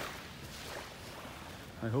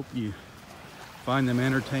 I hope you find them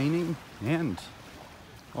entertaining and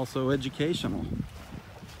also educational.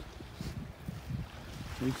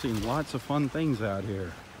 We've seen lots of fun things out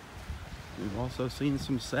here. We've also seen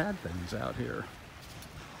some sad things out here.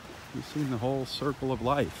 We've seen the whole circle of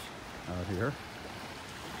life out here.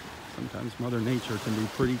 Sometimes Mother Nature can be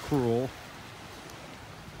pretty cruel.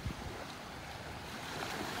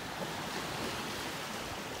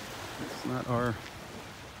 It's not our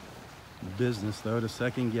business, though, to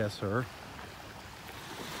second guess her.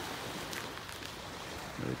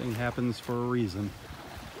 Everything happens for a reason.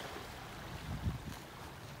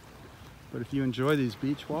 But if you enjoy these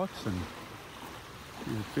beach walks and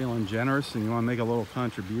you're feeling generous and you want to make a little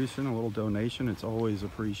contribution, a little donation, it's always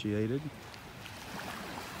appreciated.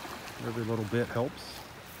 Every little bit helps.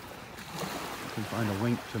 You can find a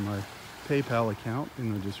link to my PayPal account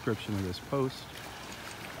in the description of this post.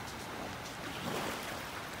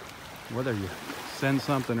 Whether you send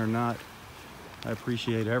something or not, I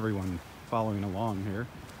appreciate everyone following along here.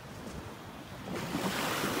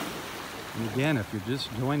 And again, if you're just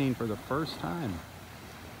joining for the first time,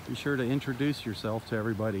 be sure to introduce yourself to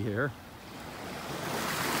everybody here.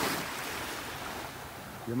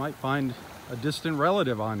 You might find a distant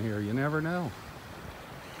relative on here, you never know.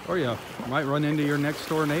 Or you might run into your next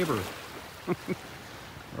door neighbor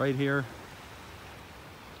right here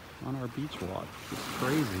on our beach walk. It's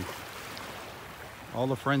crazy. All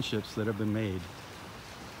the friendships that have been made.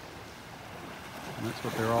 And that's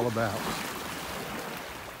what they're all about.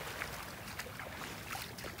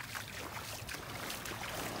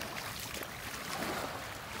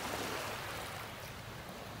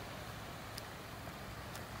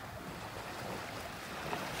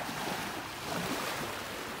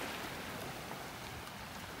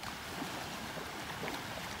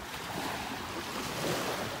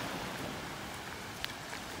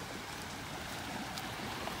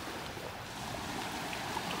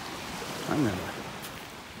 I'm gonna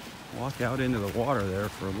walk out into the water there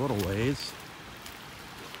for a little ways.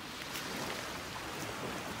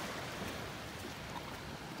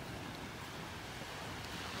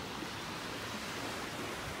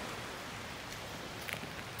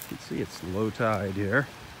 You can see it's low tide here.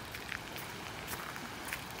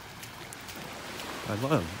 I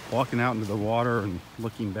love walking out into the water and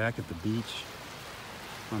looking back at the beach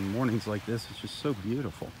on mornings like this. It's just so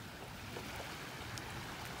beautiful.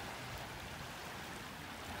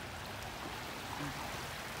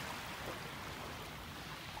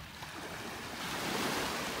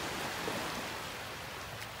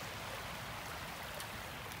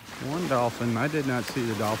 One dolphin. I did not see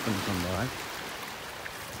the dolphin come by.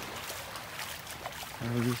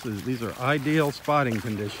 These are ideal spotting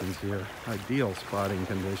conditions here. Ideal spotting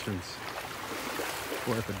conditions.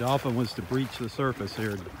 Or if a dolphin was to breach the surface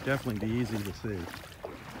here, it'd definitely be easy to see.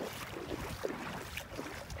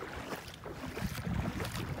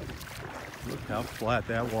 Look how flat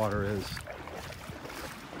that water is.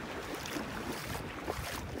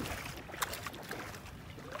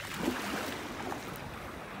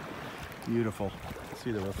 Beautiful.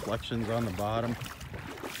 See the reflections on the bottom.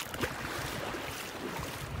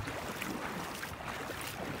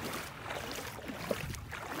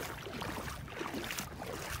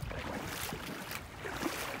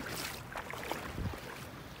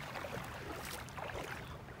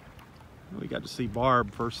 We got to see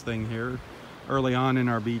Barb first thing here early on in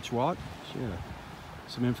our beach walk. She had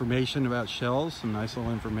some information about shells, some nice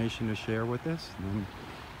little information to share with us. And then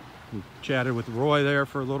we chatted with Roy there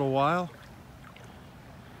for a little while.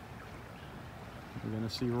 We're going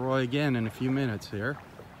to see Roy again in a few minutes here.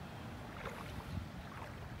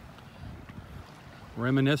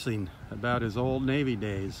 Reminiscing about his old Navy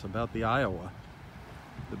days, about the Iowa,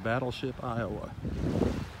 the battleship Iowa.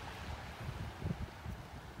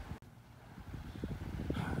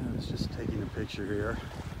 I was just taking a picture here.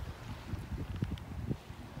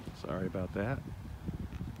 Sorry about that.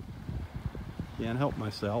 Can't help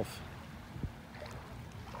myself.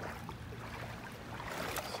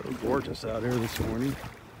 So gorgeous out here this morning.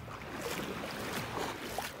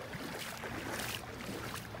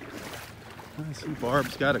 I see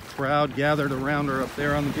Barb's got a crowd gathered around her up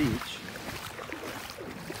there on the beach.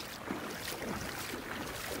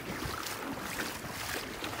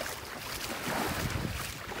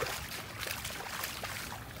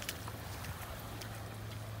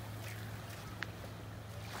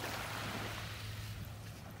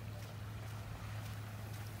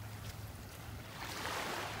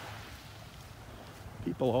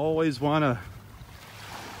 People always want to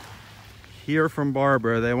hear from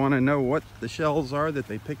Barbara. They want to know what the shells are that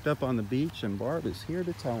they picked up on the beach, and Barb is here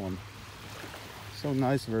to tell them. So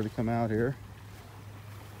nice of her to come out here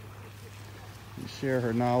and share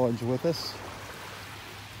her knowledge with us.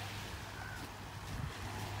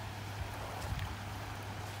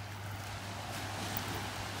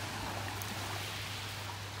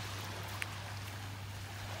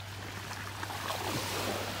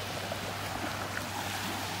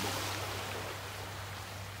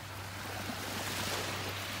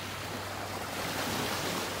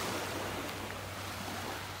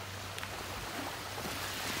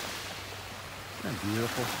 Isn't that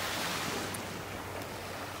beautiful?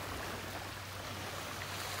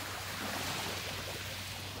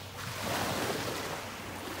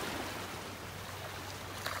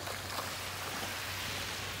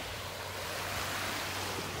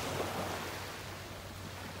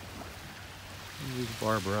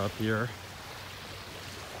 Barbara up here.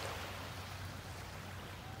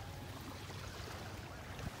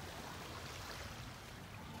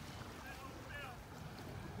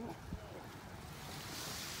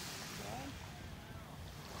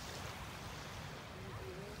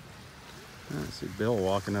 I see Bill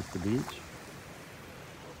walking up the beach.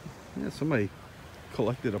 Yeah, somebody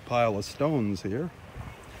collected a pile of stones here.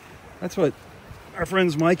 That's what our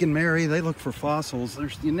friends Mike and Mary, they look for fossils.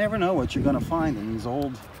 You never know what you're going to find in these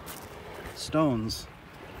old stones.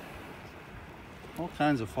 All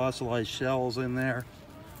kinds of fossilized shells in there.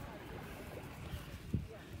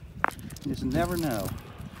 You just never know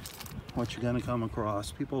what you're going to come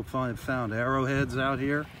across. People have found arrowheads out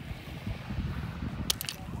here.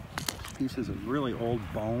 Pieces of really old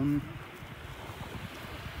bone.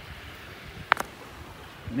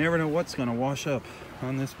 You never know what's going to wash up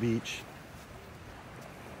on this beach,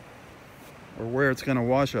 or where it's going to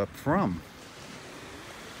wash up from.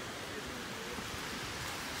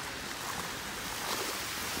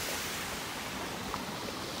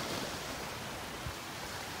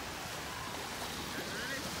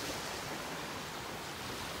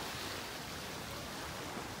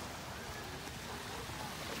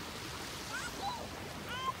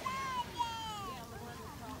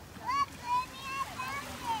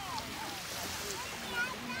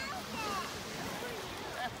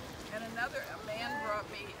 A man brought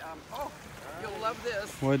me, oh, you'll love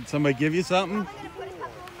this. Would somebody give you something?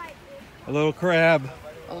 A little crab.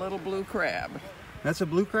 A little blue crab. That's a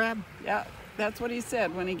blue crab? Yeah, that's what he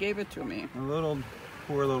said when he gave it to me. A little,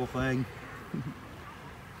 poor little thing.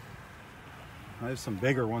 I have some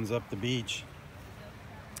bigger ones up the beach.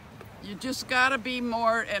 You just gotta be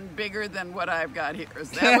more and bigger than what I've got here.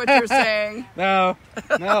 Is that what you're saying? No,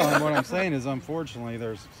 and what I'm saying is, unfortunately,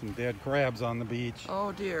 there's some dead crabs on the beach.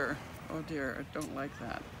 Oh dear, I don't like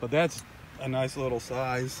that. But that's a nice little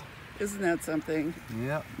size. Isn't that something?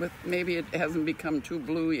 Yep. But maybe it hasn't become too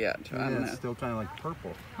blue yet. Yeah, it's still kind of like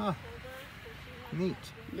purple. Huh. Neat.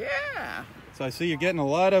 Yeah. So I see you're getting a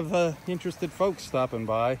lot of interested folks stopping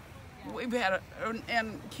by. We've had,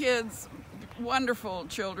 and kids, wonderful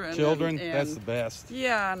children. Children, and, that's the best.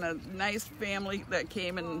 Yeah, and a nice family that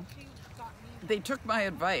came and they took my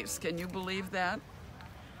advice. Can you believe that?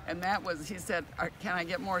 And that was, he said, can I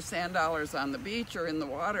get more sand dollars on the beach or in the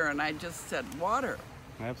water? And I just said, water.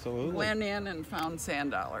 Absolutely. Went in and found sand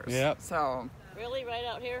dollars. Yep. So. Really, right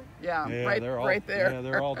out here? Yeah, right there. Yeah,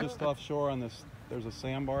 they're all just offshore on this. There's a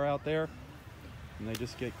sandbar out there, and they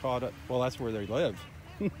just get caught up. Well, that's where they live.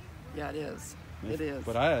 Yeah, it is. It is.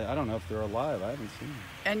 But I don't know if they're alive. I haven't seen them.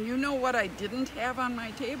 And you know what I didn't have on my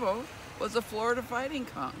table was a Florida fighting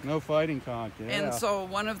conch. No fighting conch, yeah. And so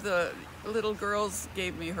one of the little girls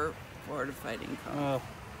gave me her Florida fighting conch.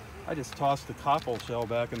 I just tossed the cockle shell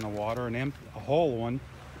back in the water and a whole one.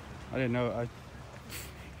 I didn't know.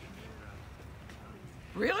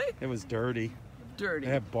 Really? It was dirty. Dirty. It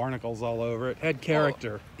had barnacles all over it. Had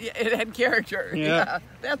character. Oh, yeah, it had character. Yeah.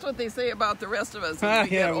 That's what they say about the rest of us as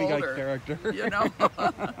we get older. We got character. You know?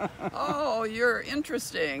 Oh, you're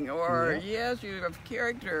interesting. Or, yes, you have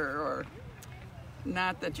character. Or,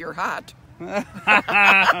 not that you're hot.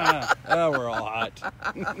 Oh, we're all hot.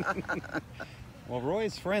 Well,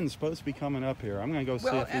 Roy's friend's supposed to be coming up here. I'm going to go see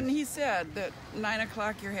if and he said that 9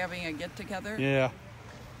 o'clock you're having a get-together. Yeah.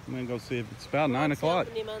 I'm going to go see if it's about 9 o'clock.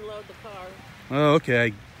 Helping him unload the car. Oh,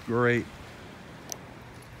 okay. Great.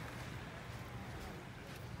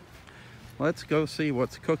 Let's go see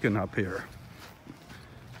what's cooking up here.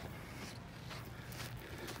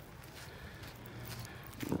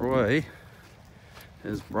 Roy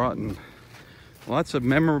has brought in lots of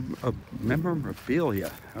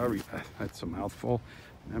memorabilia. Oh, that's a mouthful.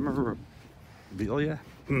 Memorabilia?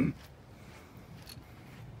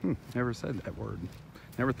 Never said that word.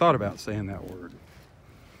 Never thought about saying that word.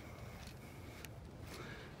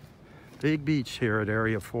 Big beach here at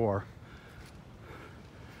Area 4.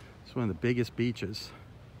 It's one of the biggest beaches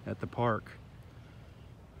at the park.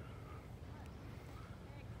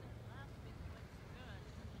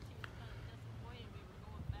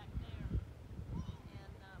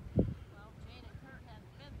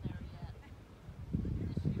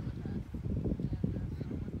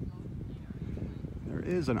 There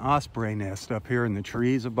is an osprey nest up here in the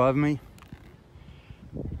trees above me.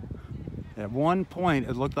 At one point,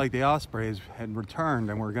 it looked like the ospreys had returned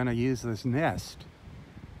and were going to use this nest.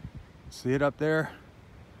 See it up there?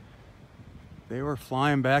 They were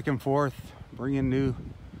flying back and forth, bringing new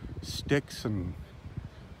sticks and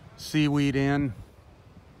seaweed in.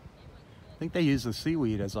 I think they use the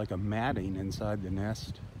seaweed as like a matting inside the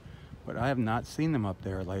nest, but I have not seen them up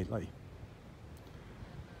there lately.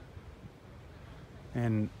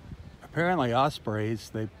 And apparently ospreys,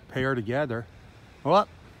 they pair together. What?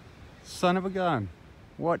 Son of a gun.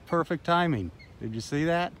 What perfect timing. Did you see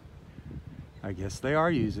that? I guess they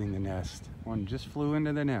are using the nest. One just flew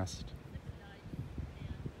into the nest.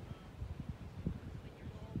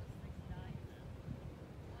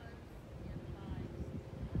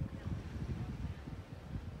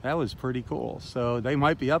 That was pretty cool. So they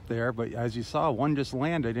might be up there, but as you saw, one just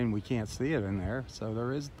landed and we can't see it in there. So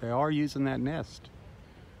they are using that nest.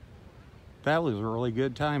 That was really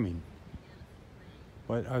good timing.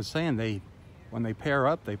 But I was saying, when they pair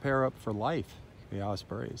up for life, the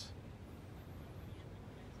ospreys.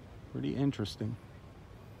 Pretty interesting.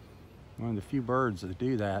 One of the few birds that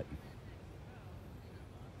do that.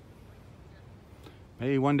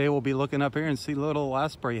 Maybe one day we'll be looking up here and see little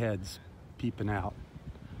osprey heads peeping out.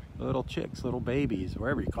 Little chicks, little babies,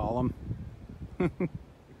 whatever you call them.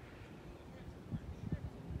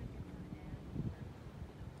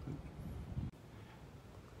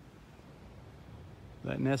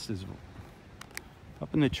 That nest is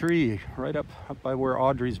up in the tree, right up by where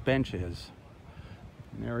Audrey's bench is,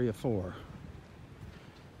 in area 4.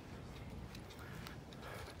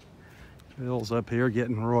 Bill's up here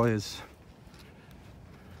getting Roy's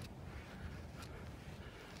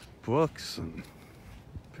books and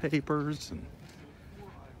papers and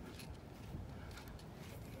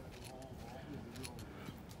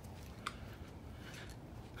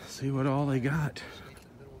see what all they got.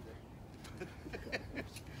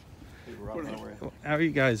 How are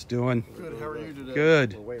you guys doing? Good. How are you today?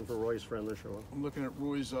 Good. We're waiting for Roy's friend to show up. I'm looking at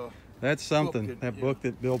Roy's. That's something. Book. That book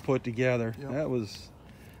that Bill put together. Yep. That was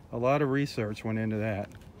a lot of research went into that.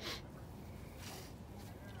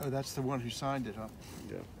 Oh, that's the one who signed it, huh?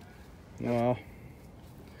 Yeah.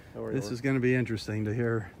 Well, this is going to be interesting to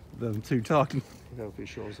hear them two talking. I hope he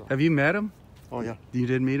shows up. Have you met him? Oh, yeah. You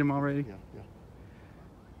did meet him already? Yeah, yeah.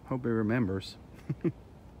 Hope he remembers.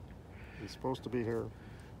 He's supposed to be here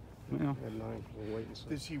Well, at 9. We'll wait and see.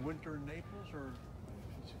 Is he winter in Naples or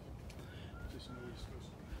just in the East Coast?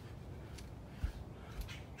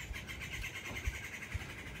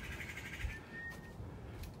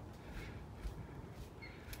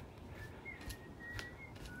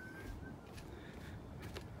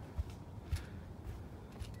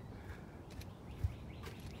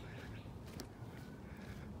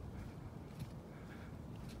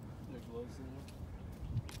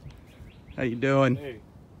 how you doing?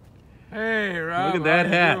 Hey, Rob. Look at that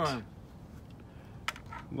how you hat. doing?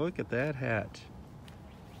 Look at that hat.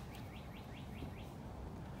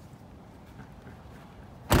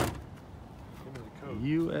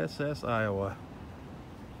 USS Iowa.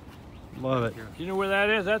 Love it. You know where that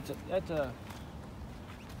is?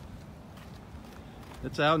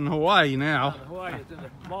 It's out in Hawaii now. Hawaii. It's in the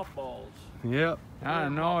mothballs. Yep. I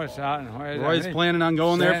know it's out in Hawaii. Roy's planning on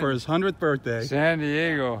going there for his 100th birthday. San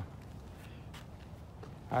Diego.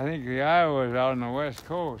 I think the Iowa is out on the west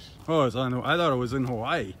coast. Oh, it's on. I thought it was in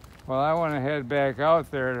Hawaii. Well, I want to head back out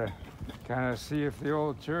there to kind of see if the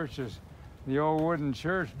old church is, the old wooden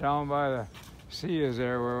church down by the sea is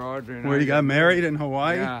there where Audrey and Where I you got married in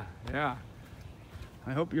Hawaii? Yeah, yeah.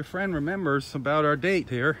 I hope your friend remembers about our date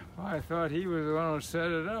here. Well, I thought he was the one who set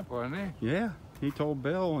it up, wasn't he? Yeah, he told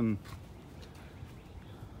Bill, and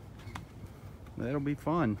that'll be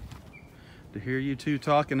fun to hear you two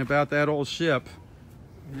talking about that old ship.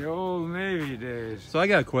 The old Navy days. So I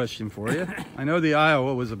got a question for you. I know the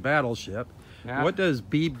Iowa was a battleship. Yeah. What does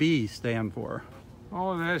BB stand for?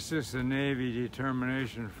 Oh, that's just a Navy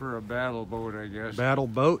determination for a battle boat, I guess. Battle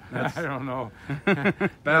boat? I don't know.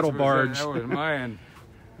 Battle barge.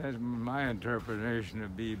 That's my interpretation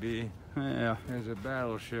of BB. Yeah. As a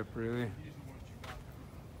battleship, really.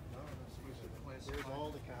 Here's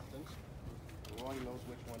all the captains. Roy knows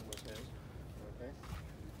which one was his. Okay.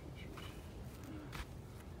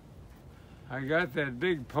 I got that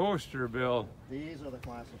big poster, Bill. These are the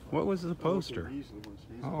classified. What was the poster? These are the ones.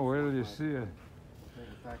 These are Oh, the where did you classified. see it?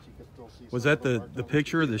 In fact, you could still see Was some that of them the marked on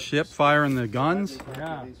picture of the ship firing the guns?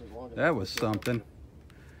 Yeah. These are longer That than was the something.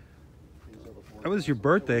 These are the four. That was your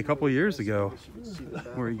birthday a couple of years ago,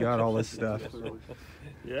 where you got all this stuff.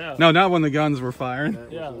 Yeah. No, not when the guns were firing.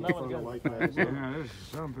 Yeah, in that front one of got- Life magazine. Yeah, this is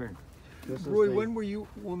something. This is Roy, the- when were you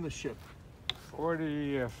on the ship?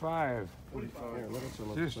 45. Here, let us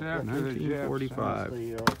look. Just This after the Japs. 1945.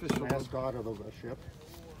 is the mascot of the ship.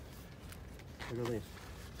 Look at these.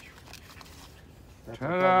 That's the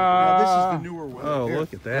Ta-da! Yeah, this is the newer one. Oh, Here.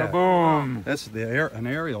 look at that. Boom. That's an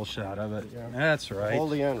aerial shot of it. Yeah. That's cover. right.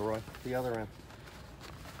 Hold the end, Roy. The other end.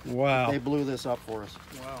 Wow. They blew this up for us.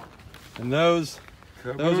 Wow. And those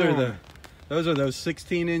are the Those are those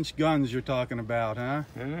 16-inch guns you're talking about, huh?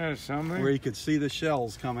 Isn't that something? Where you could see the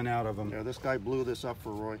shells coming out of them. Yeah, this guy blew this up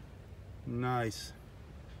for Roy. Nice.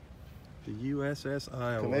 The USS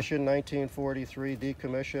Iowa. Commissioned 1943,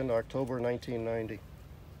 decommissioned October 1990.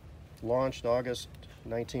 Launched August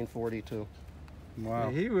 1942. Wow.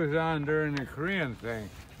 He was on during the Korean thing.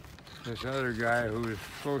 This other guy who was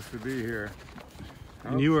supposed to be here.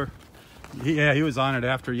 And you were, yeah, he was on it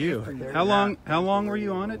after you. How long were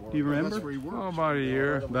you on it? Do you remember? Oh, about a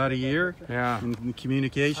year. About a year? Yeah. In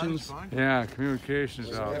communications? Yeah,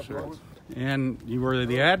 communications officer. And you were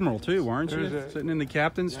the admiral too, weren't you? Sitting in the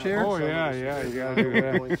captain's chair? Oh, yeah, you gotta do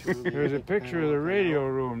that. There's a picture of the radio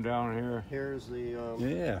room down here. Here's the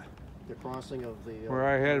Yeah. the crossing of the where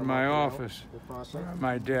I had my office,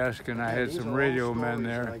 my desk, and I had some radio men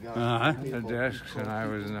there at the desks, and I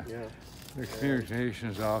was the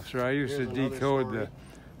communications officer. I used to decode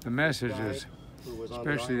the messages,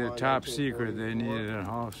 especially the top secret. They needed an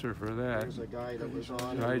officer for that. So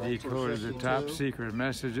I decoded the top secret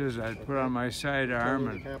messages. I'd put on my sidearm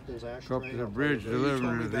and go up to the bridge,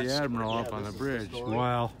 delivering to the admiral up on the bridge.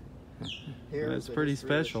 Wow. That's pretty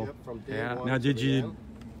special. Yeah. Now,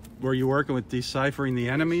 were you working with deciphering the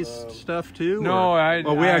enemy's stuff too? No,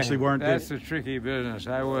 we actually weren't. That's a tricky business.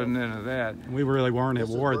 I wasn't into that. We really weren't at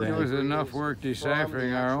war then. There was enough work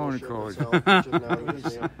deciphering our own code.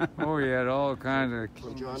 Oh, you had all kinds of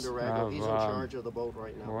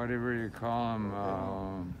whatever you call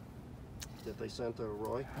them. That they sent to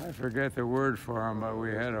Roy? I forget the word for them, but we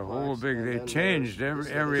had a whole big. They changed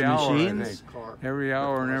every hour. Machines? I think. Every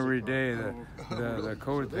hour and every day, the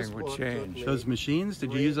code thing would change. Those machines?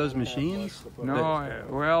 Did you use those machines? No,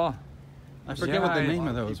 well. I forget what the name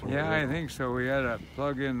of those were. Yeah, I think so. We had to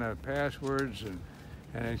plug in the passwords, and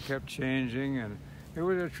it kept changing, and it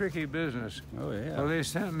was a tricky business. Oh yeah. So they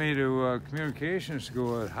sent me to communication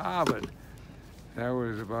school at Harvard. That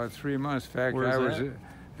was about 3 months. In fact, that was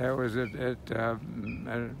at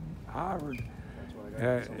Harvard.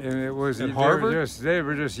 And it was at Harvard? They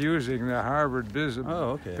were just using the Harvard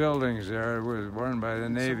buildings there. It was run by the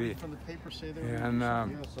Navy. And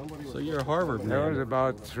so you're a Harvard man. That was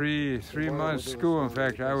about three months school. In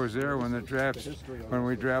fact, I was there when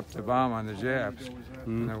we dropped the bomb on the Japs,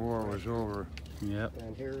 and the war was over. Yep.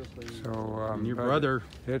 So and your brother.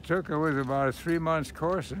 It was about a 3 months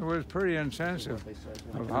course, and it was pretty intensive.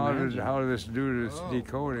 Of how this do this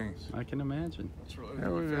decoding. I can imagine. It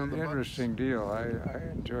was an interesting deal. I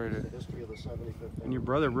enjoyed it. And your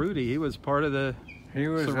brother Rudy, he was part of the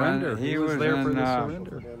surrender. He was there in, for the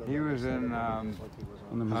surrender. He was in on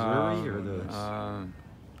the Missouri or the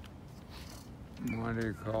what do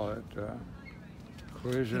you call it?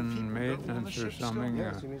 Collision maintenance or something.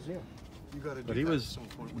 But he was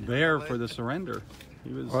there for the surrender.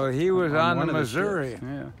 He was on the Missouri.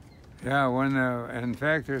 Yeah. Yeah, in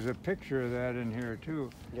fact, there's a picture of that in here too.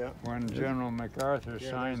 Yeah. When General MacArthur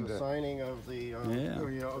signed the signing of the.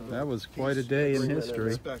 That was quite a day in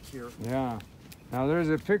history. Yeah. Now there's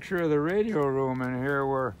a picture of the radio room in here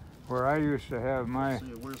where I used to have my.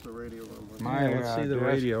 Where's the radio room? Let's see the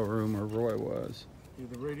radio room where Roy was.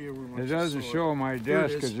 The radio room. It doesn't show my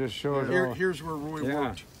desk. It just shows. Here's where Roy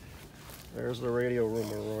worked. There's the radio room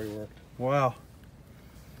where Roy worked. Wow.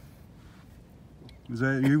 Was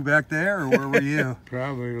that you back there, or where were you?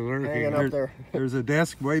 Probably lurking. Hanging up there. There's a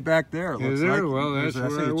desk way back there. It looks like. Well, that's I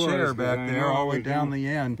see a chair back there, all the way down the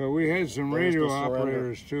end. But we had some radio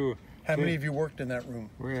operators too. How many of you worked in that room?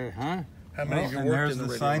 Huh? How many of you and worked there's in the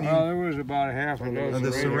the radio signing. Well, there was about half a dozen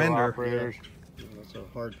the radio surrender. operators. That's a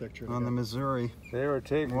hard picture. On the Missouri. They were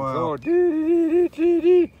taking Wow. code.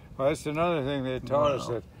 Well, that's another thing they taught us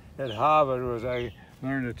at Harvard was I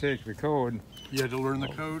learned to take the code. You had to learn the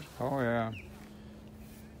code? Oh, yeah.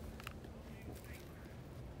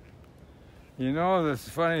 You know, the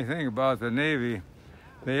funny thing about the Navy,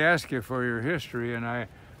 they ask you for your history, and I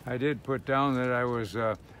did put down that I was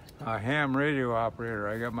a ham radio operator.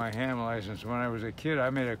 I got my ham license when I was a kid.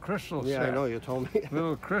 I made a crystal set. Yeah, I know, you told me.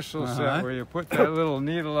 Little crystal set where you put that little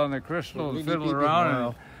needle on the crystal and fiddle around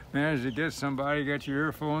and manage to get somebody, get your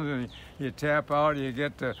earphones, and you tap out, you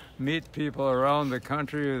get to meet people around the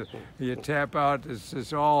country. You tap out,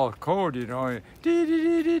 it's all code, you know.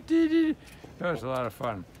 That was a lot of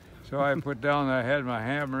fun. So I put down that I had my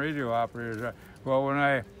ham radio operators. Well, when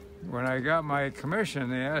I got my commission,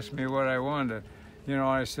 they asked me what I wanted. You know,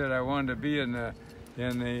 I said I wanted to be in the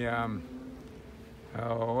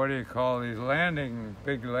what do you call these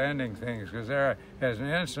big landing things? Because there, as an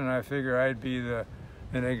ensign, I figure I'd be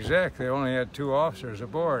an exec. They only had 2 officers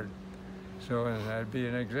aboard, so I'd be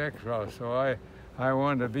an exec. So I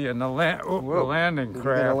wanted to be in the landing craft.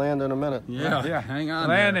 We're gonna land in a minute. Yeah. Hang on.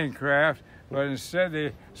 Landing craft. But instead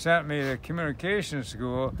they sent me to communications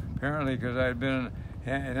school, apparently because I'd been,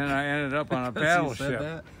 and then I ended up on a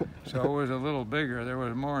battleship. So it was a little bigger. There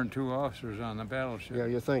was more than 2 officers on the battleship. Yeah,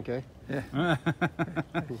 you think, eh? Yeah.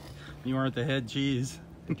 You weren't the head cheese.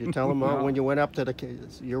 Did you tell them when you went up to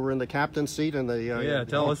you were in the captain's seat and the... yeah,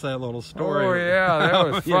 tell us that little story. Oh, yeah, that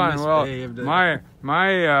was fun. Well, misbehaved.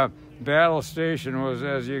 my battle station was,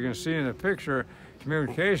 as you can see in the picture,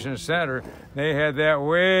 communications center. They had that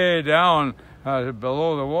way down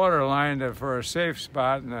below the water line for a safe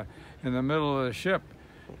spot in the middle of the ship,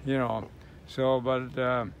 you know. So, but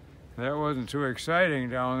that wasn't too exciting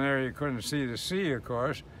down there. You couldn't see the sea, of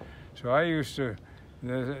course. So I used to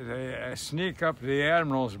sneak up to the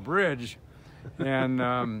Admiral's Bridge and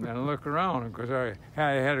look around, because I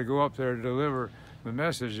had to go up there to deliver the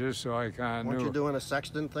messages, so I kind of knew. Weren't you doing a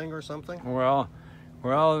sextant thing or something? Well,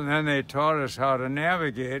 and then they taught us how to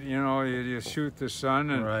navigate. You know, you shoot the sun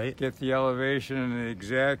and get the elevation in the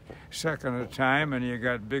exact second of time, and you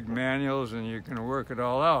got big manuals and you can work it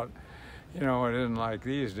all out. You know, it isn't like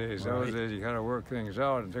these days. Those days you got to work things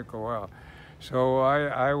out, and it took a while. So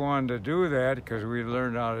I wanted to do that because we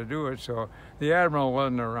learned how to do it. So the Admiral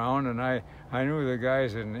wasn't around, and I knew the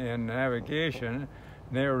guys in navigation,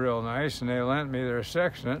 and they were real nice, and they lent me their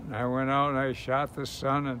sextant. And I went out and I shot the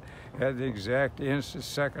sun and had the exact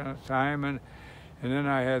second of time, and then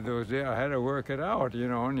I had to work it out, you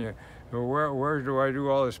know. And where do I do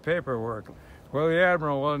all this paperwork? Well, the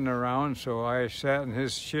Admiral wasn't around, so I sat in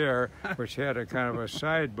his chair, which had a kind of a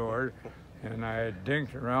sideboard, and I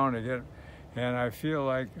dinked around to get. And I feel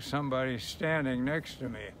like somebody's standing next to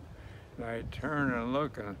me. And I turn and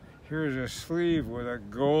look, and here's a sleeve with a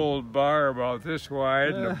gold bar about this wide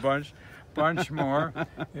and a bunch more.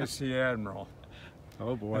 It's the Admiral.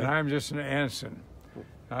 Oh, boy. And I'm just an ensign.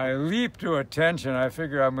 I leap to attention. I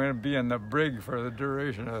figure I'm going to be in the brig for the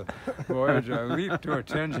duration of the voyage. I leap to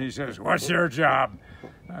attention. He says, "What's your job?"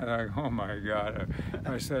 I'm like, oh, my God.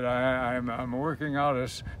 I said, I'm working out a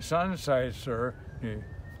sun sight, sir.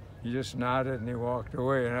 He just nodded and he walked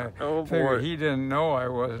away, and I figured he didn't know I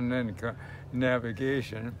wasn't in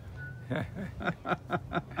navigation.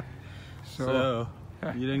 So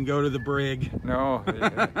you didn't go to the brig? No,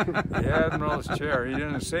 the Admiral's chair. He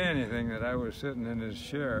didn't say anything that I was sitting in his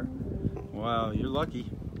chair. Wow, you're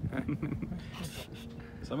lucky.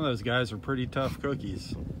 Some of those guys are pretty tough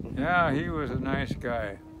cookies. Yeah, he was a nice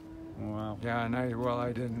guy. Wow. Yeah, and I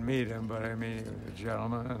didn't meet him, but I mean, he was a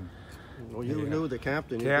gentleman. And, well, you knew the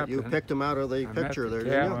captain. You picked him out of the picture there,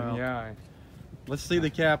 didn't you? Wow. Yeah. Let's see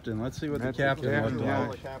the captain. Let's see what the captain looked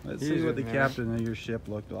like. Let's see what the captain of your ship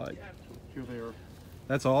looked like. Here they are.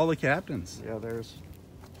 That's all the captains. Yeah, there's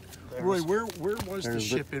Roy, where was the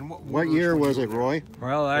ship in? What year was it, Roy?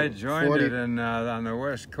 Well, I joined it on the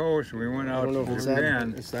West Coast. We went out to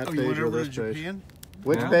Japan. It's that page or this page? Japan?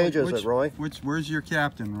 Which page is it, Roy? Where's your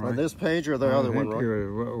captain, Roy? This page or the other one,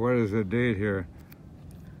 Roy? What is the date here?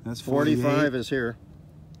 That's 45 is here.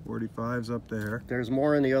 45's up there. There's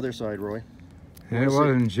more on the other side, Roy. It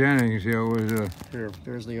wasn't Jennings. It was here.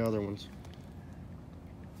 There's the other ones.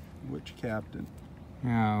 Which captain?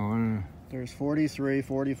 Yeah. There's 43,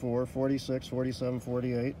 44, 46, 47,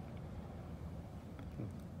 48.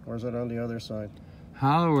 Or is it on the other side?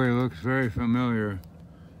 Holloway looks very familiar.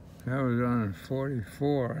 That was on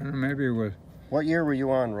 44, and maybe it was. What year were you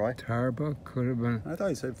on, Roy? Tarbuck could have been. I thought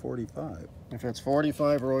he said 45. If it's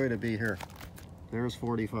 45, Roy, to be here. There's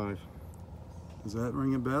 45. Does that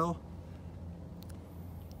ring a bell?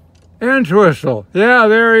 Entwistle. Yeah,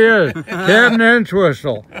 there he is. Captain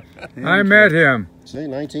Entwistle. I met him. See,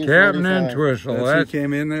 1945. Captain Entwistle. He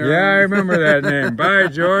came in there? Yeah, I remember that name. By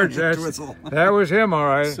George, that was him, all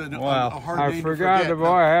right. Wow. I forgot the boy.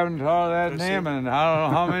 I haven't thought of that name in I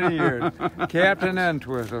don't know how many years. Captain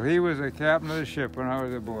Entwistle. He was the captain of the ship when I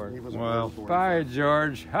was aboard. Wow. By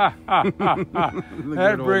George. Ha, ha, ha, ha.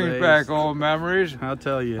 That brings back old memories. I'll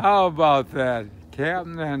tell you. How about that?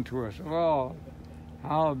 Captain Entwistle. Oh,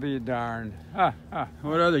 I'll be darned. Ha, ha.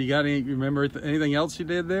 What other? You remember anything else you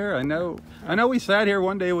did there? I know we sat here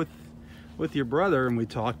one day with your brother and we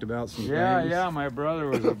talked about some things. Yeah, my brother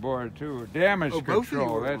was aboard too. Damage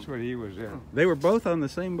control, that's what he was in. They were both on the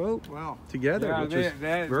same boat. Wow. Together, Yeah, which is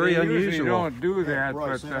very they unusual. usually don't do that, Roy,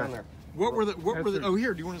 but sit down there. What were the oh,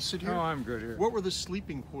 here, do you want to sit here? no, I'm good here. What were the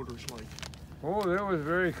sleeping quarters like? Oh, that was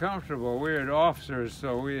very comfortable. We had officers,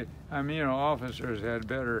 so officers had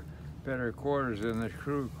better quarters than the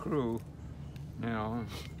crew, you know.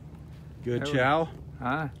 Good chow?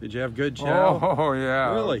 Huh? Did you have good chow? Oh,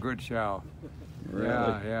 yeah. Really? Good chow. Really?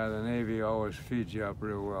 Yeah, the Navy always feeds you up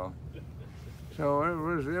real well. So it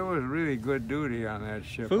was really good duty on that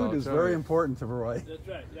ship. Food I'll is tell very you. important to Roy. That's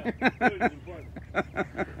right, yeah. Food is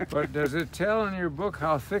important. But does it tell in your book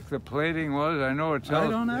how thick the plating was? I know it tells. I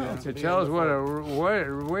don't know. It tells what a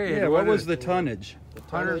weight. Yeah, what was the tonnage?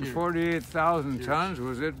 148,000 tons,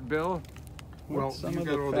 was it, Bill? Well, some you of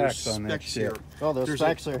got the all facts those on that specs here. ship. Oh, the There's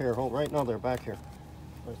specs are here. Hold right now. They're back here.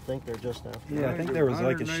 I think they're just after. Yeah, I think there was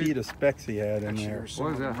like a sheet of specs he had in there. Was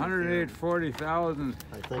it 140,000?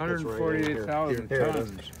 I think it's right 148,000 here. Here it tons.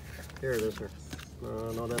 is. Here it is, sir.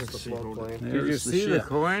 No, that's the float plane. Did you There's the see the ship.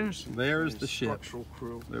 coins? There's the ship Structural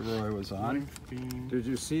crew. that Roy was on. Did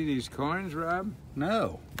you see these coins, Rob?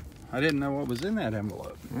 No, I didn't know what was in that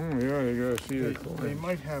envelope. Oh yeah, you gotta see the They coins.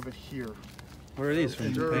 might have it here. Where are these,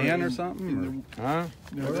 from Japan or something? In Huh?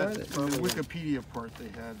 the, no, Where that, are the Wikipedia part they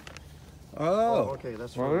had. Oh, Okay,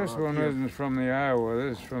 that's Well, this one isn't from the Iowa.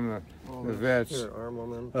 This is from the vets. Here,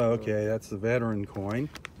 armament. oh, okay, that's the veteran coin.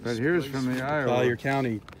 But here's from the Collier Iowa.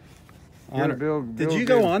 County Here, honor. Bill Did you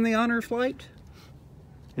go on the honor flight?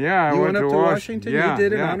 Yeah, I You went went up to to Washington? Yeah, You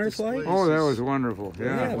did an yeah. honor flight? Oh, that was wonderful.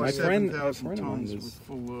 Yeah, Yeah, my friend, a 7,000 friend of mine tons is, with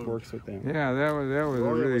full load. works with them. yeah, that was a Roy, it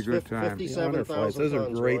really was good 50 time. The honor flights, those are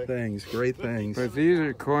tons, great Roy. things, great things. But these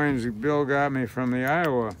are coins Bill got me from the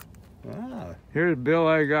Iowa. Ah, Here's Bill.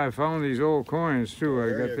 I found these old coins too. I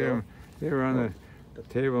There got you them. They were on the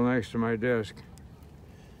table next to my desk.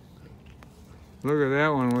 Look at that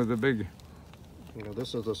one with the big. You know,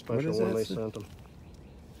 this is the special is one that, they sir? sent them.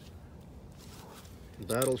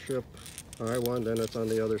 Battleship I-1, then it's on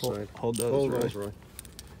the other side. hold those, Hold Roy. those, Roy.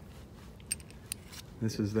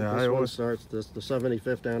 This is the This Iowa one starts the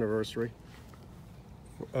 75th anniversary.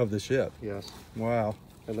 of the ship. Yes. Wow.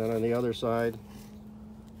 And then on the other side,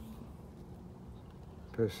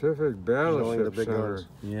 Pacific showing the Battleship big Center. guns.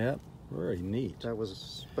 Yep. Very neat. That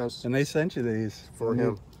was Spence And they sent you these for when you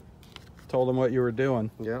him. told them what you were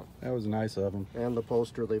doing. Yeah. That was nice of them. And the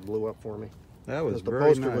poster they blew up for me. That was The very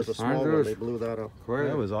poster nice. was a small Aren't one. those- They blew that up.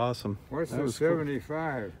 That was awesome. What's that the was cool.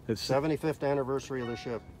 75? It's 75th anniversary of the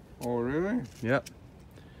ship. Oh, really? Yep.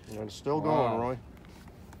 And it's still Wow. going, Roy.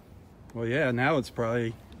 Well, yeah. Now it's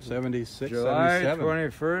probably 76, July 77.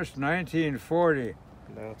 21st, 1940.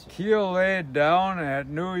 That's Keel laid down at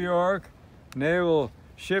New York Naval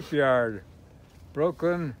Shipyard,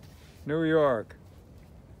 Brooklyn, New York.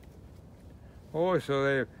 Oh, so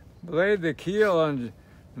they laid the keel in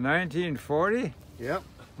 1940? Yep.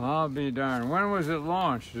 I'll be darned. When was it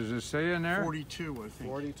launched? Does it say in there? 42, I think.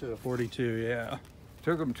 42. 42. Yeah.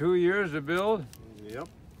 Took them 2 years to build? Yep.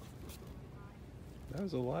 That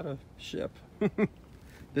was a lot of ship.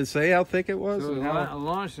 Did it say how thick it was? So it and was how,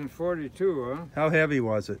 launched in 42, huh? how heavy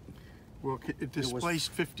was it? Well, it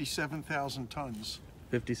displaced 57,000 tons.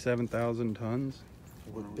 57,000 tons?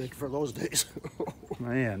 It was big for those days.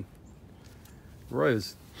 Man. Roy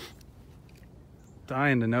was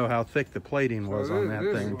dying to know how thick the plating was So on that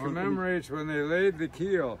this thing. commemorates when they laid the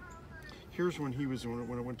keel. Here's when he was when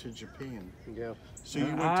I went to Japan. Yeah. So you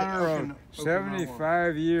In went to honor of Okinawa.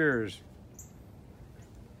 75 years.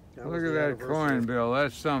 That Look was at the that anniversary. coin, Bill.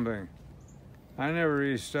 That's something. I never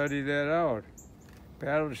really studied that out.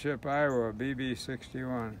 Battleship Iowa,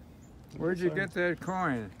 BB-61. Where'd you get that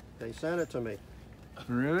coin? They sent it to me.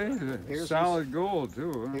 Really? Here's Solid gold,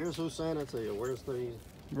 too. Huh? Here's who sent it to you. Where's the...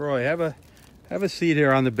 Roy, have a seat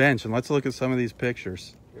here on the bench and let's look at some of these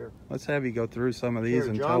pictures. Here. Let's have you go through some of these Here,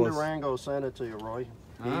 and John tell us. Durango sent it to you, Roy.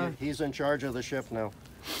 Huh? He's in charge of the ship now.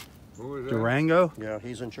 Who was that? Durango? Yeah,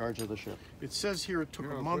 he's in charge of the ship. It says here it took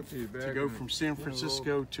Here, a I'll month put these to back go in from San the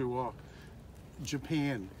Francisco to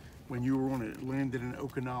Japan when you were on it, landed in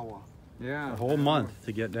Okinawa. Yeah. A whole month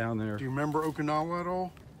to get down there. Do you remember Okinawa at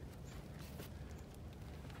all?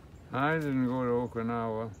 I didn't go to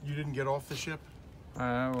Okinawa. You didn't get off the ship?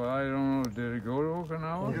 Well, I don't know. Did it go to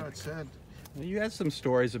Okinawa? Yeah, it said. You had some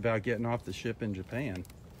stories about getting off the ship in Japan.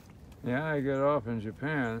 Yeah, I got off in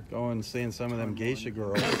Japan. Going and seeing some of them geisha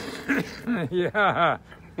girls. Yeah.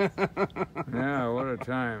 Yeah, what a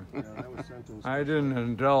time. Yeah, that was sent in I didn't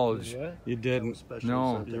indulge. You didn't.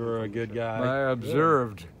 No. You were a good guy. I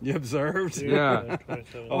observed. You observed? Yeah.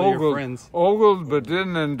 All your friends. Ogled, but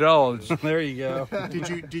didn't indulge. There you go.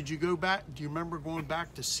 Did you go back? Do you remember going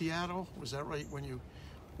back to Seattle? Was that right when you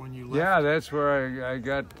left? Yeah, that's where I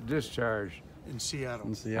got discharged. In Seattle.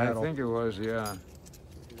 In Seattle. I think it was, yeah.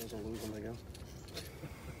 He doesn't lose them again.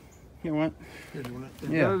 You want? Here, do you want it?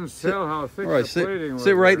 It doesn't tell how thick All right, the plating was.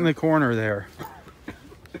 sit right in there. the corner there.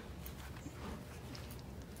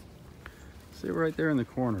 Sit right there in the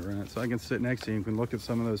corner, and so I can sit next to you and can look at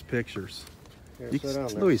some of those pictures. Here, You sit down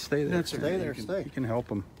there. Louis, stay there. Stay there, You can- stay. You can help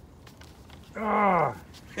them. Ah!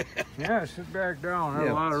 Yeah, sit back down. There's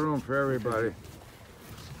Yeah. a lot of room for everybody.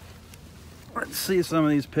 Let's see some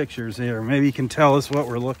of these pictures here. Maybe you can tell us what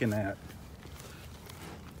we're looking at.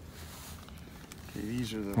 Okay,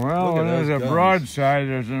 these are the. Well, when there's a broadside,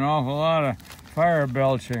 there's an awful lot of fire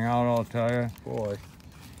belching out, I'll tell you. Boy.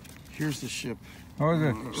 Here's the ship. Oh,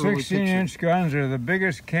 the 16-inch guns are the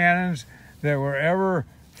biggest cannons that were ever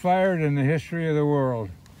fired in the history of the world.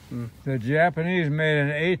 The Japanese made an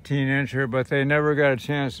 18-incher, but they never got a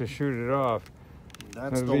chance to shoot it off.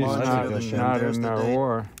 That's the launch of the ship. Not in the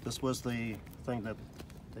war. This was the thing that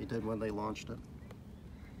they did when they launched it.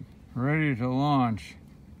 Ready to launch.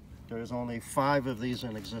 There's only 5 of these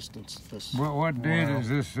in existence. What date is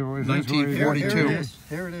this? 1942.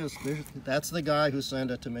 Here it is. That's the guy who sent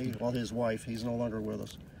it to me. Well, his wife. He's no longer with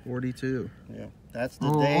us. 42. Yeah, that's the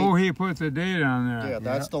date. Oh, he put the date on there. Yeah,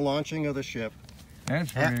 that's the launching of the ship.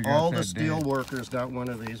 That's where you got all the that steel date. workers got one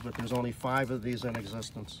of these, but there's only 5 of these in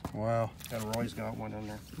existence. Wow. And Roy's got one in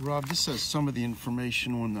there. Rob, this has some of the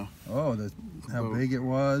information on the how big it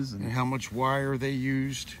was and how much wire they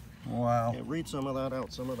used. Wow. Yeah, read some of that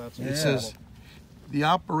out. Some of that's It says the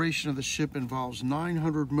operation of the ship involves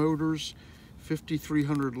 900 motors,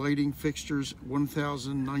 5,300 lighting fixtures,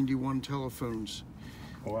 1,091 telephones.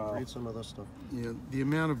 Wow. Read some of this stuff. Yeah, the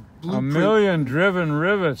amount of A million driven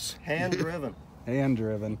rivets. Hand driven. Hand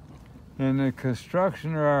driven. And the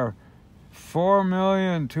construction are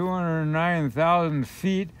 4,209,000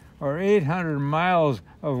 feet or 800 miles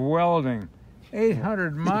of welding.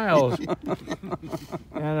 800 miles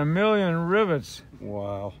and a million rivets.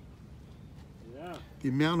 Wow. The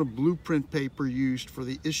amount of blueprint paper used for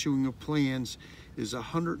the issuing of plans is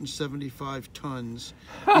 175 tons.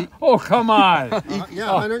 Oh, come on.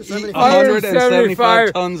 Yeah,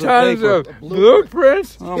 175 tons of paper.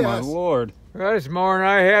 Blueprints? Oh, my Lord. That's more than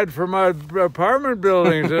I had for my apartment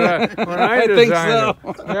buildings when I designed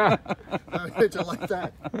them. Yeah. How'd you like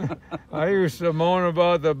that? I used to moan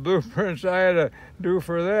about the blueprints I had to do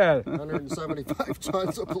for that. 175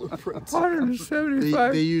 tons of blueprints.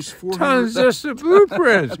 175 they use 400 tons just of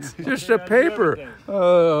blueprints, just of paper.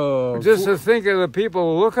 Oh. Just to think of the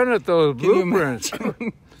people looking at those blueprints.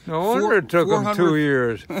 No wonder it took them 2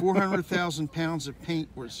 years. 400,000 pounds of paint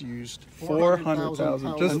was used.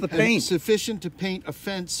 400,000. Just the paint. Sufficient to paint a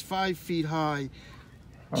fence 5 feet high,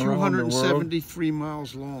 Around the world. 273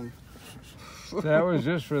 miles long. That was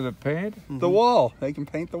just for the paint? The wall. They can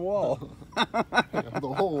paint the wall. The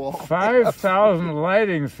whole wall. 5,000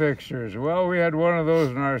 lighting fixtures. Well, we had one of those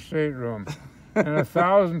in our stateroom. And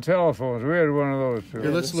 1,000 telephones. We had one of those too.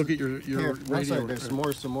 Here, let's look at your radio. There's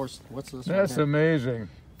some more. What's this? That's amazing.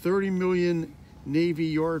 30 million Navy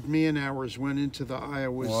Yard man hours went into the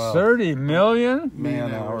Iowa. Wow. 30 million?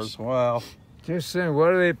 Man hours. Wow. Just think, what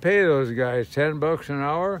do they pay those guys? $10 an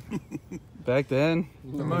hour? Back then?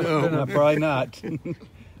 No, probably not.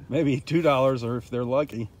 Maybe $2 or if they're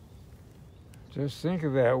lucky. Just think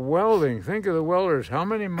of that welding. Think of the welders. How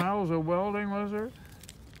many miles of welding was there?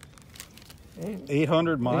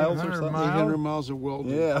 800 miles or something? 800 miles of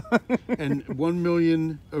welding. Yeah. And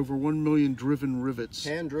over 1 million driven rivets.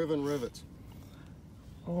 Hand-driven rivets.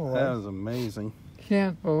 Oh, that is amazing.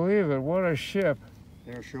 Can't believe it. What a ship.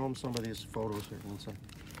 Here, show them some of these photos here. One second.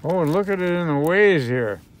 Oh, look at it in the ways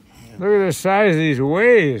here. Yeah. Look at the size of these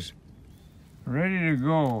ways. Ready to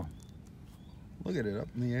go. Look at it up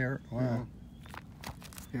in the air. Wow.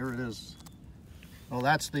 Here it is. Oh,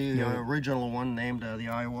 that's the original one named the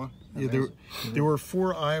Iowa. Yeah, there were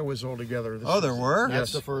 4 Iowas altogether. There were?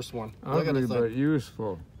 That's the first one. Look at it, but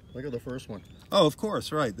useful. Look at the first one. Oh, of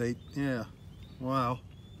course, right. Wow.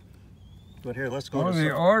 But here, let's go. Oh, they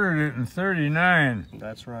ordered it in '39.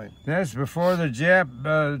 That's right. That's before the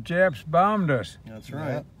Japs bombed us. That's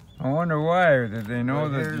right. I wonder why. Did they know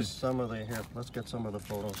that? Here's some of the. Here, let's get some of the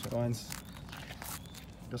photos.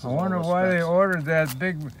 I wonder why they ordered that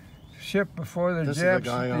big ship before the Japs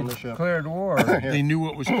declared war. They knew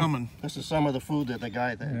what was coming. This is some of the food that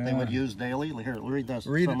they would use daily. Here, read this.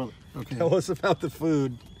 Okay. Tell us about the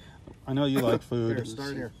food. I know you like food. Here,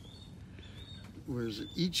 start here. Whereas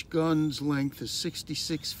each gun's length is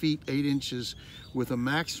 66 feet 8 inches with a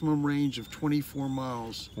maximum range of 24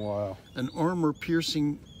 miles. Wow. An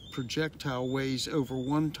armor-piercing projectile weighs over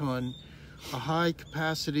 1 ton. A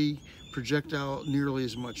high-capacity projectile nearly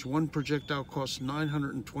as much. One projectile costs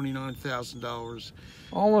 $929,000.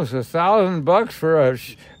 Almost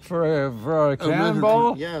 $1,000 for a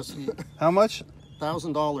cannonball. Yes. How much?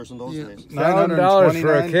 $1,000 in those days. $1,000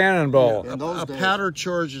 for a cannonball. Yeah, a powder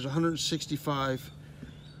charge is $165.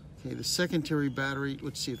 Okay, the secondary battery.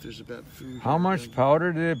 Let's see if there's about food. How much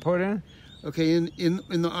powder did they put in? Okay, in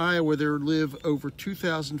the Iowa there live over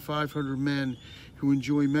 2,500 men who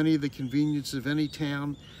enjoy many of the conveniences of any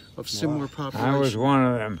town of similar population. I was one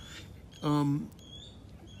of them.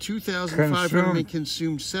 2,500 men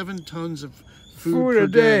consume 7 tons of food a per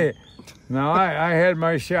day. Now I had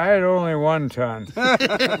my share. I had only 1 ton.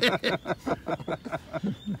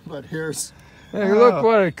 But here's... Hey, look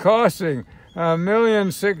what it's costing.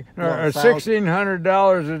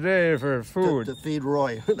 $1,600 a day for food. To feed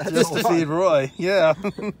Roy. That's Just to feed Roy, yeah.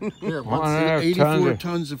 Here, 84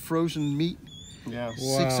 tons of frozen meat. Yeah. Wow.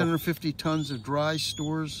 650 tons of dry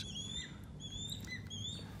stores.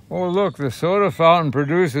 Oh, look, the soda fountain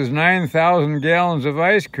produces 9,000 gallons of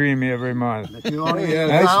ice cream every month. If you only Yeah,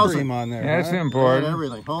 get ice 1,000. cream on there. That's huh? important. And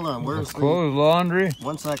everything. Hold on. Where's Clothes, laundry.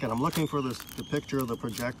 1 second. I'm looking for the picture of the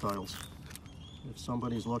projectiles. If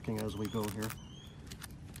somebody's looking as we go here.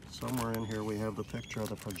 Somewhere in here we have the picture of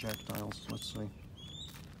the projectiles. Let's see.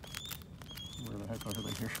 Where the heck are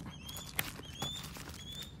they here?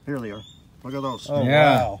 Here they are. Look at those. Oh,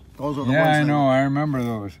 Yeah. wow. Those are the Yeah, ones. I know. I remember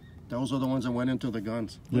those. Those are the ones that went into the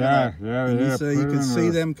guns. Yeah. And you put could them see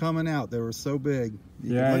in them coming out. They were so big.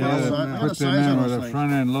 Yeah, Look at yeah. the size- look at Put the them size in of with those a things.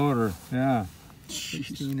 front end loader. Yeah.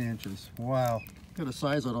 16 inches. Wow. Look at the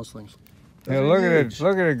size of those things. Yeah, look at it.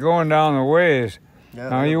 Look at it going down the ways. Yeah,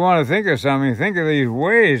 Now you want to think of something. Think of these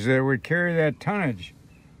ways that would carry that tonnage.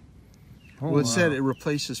 Well, it said it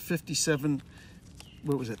replaces 57,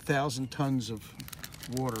 what was it, 1,000 tons of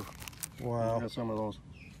water. Wow. Look at some of those.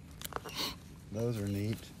 Those are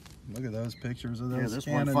neat. Look at those pictures of those Yeah, this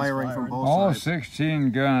one cannons firing from both All sides.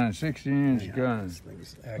 16 guns, 16-inch Yeah, guns. this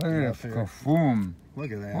thing's Look acting at up that here. kafoom.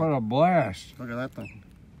 Look at that. What a blast. Look at that thing.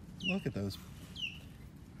 Look at those.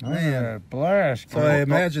 Look at Man. that blast. So I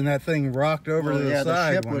imagine that thing rocked over to the yeah,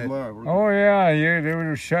 side. the ship when would it, move. Oh, yeah, they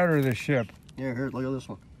would shatter the ship. Yeah, here, look at this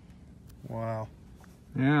one. wow.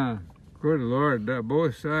 Yeah. Good Lord,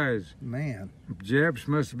 both sides. Man. Japs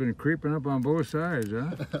must have been creeping up on both sides,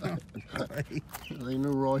 huh? They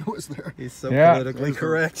knew Roy was there. He's so Yeah. politically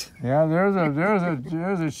correct. Yeah, there's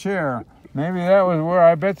a chair. Maybe that was where,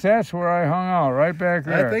 I bet that's where I hung out, right back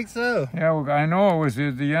there. I think so. Yeah, well, I know it was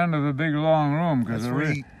at the end of the big long room. That's Cause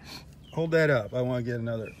where he, hold that up. I want to get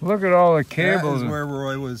another. look at all the That cables. is where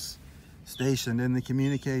Roy was stationed, in the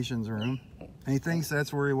communications room. And he thinks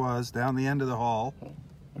that's where he was, down the end of the hall,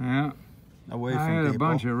 Yeah. away I from had people. a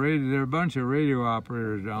bunch of radio. There were a bunch of radio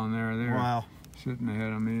operators down there. They were Wow. sitting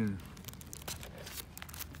ahead of me.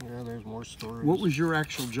 Yeah, there's more stories. What was your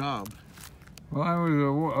actual job? Well, I was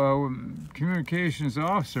a communications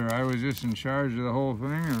officer. I was just in charge of the whole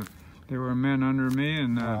thing, and there were men under me,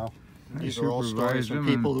 and Wow. I These are all stories supervised from them.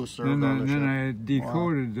 people and who served then, on the then ship. I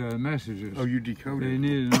decoded messages. Oh, you They decoded.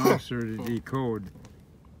 needed an officer to decode.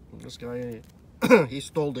 This guy, he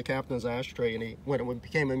stole the captain's ashtray, and when it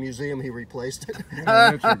became a museum, he replaced it. Yeah,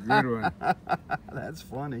 that's a good one. That's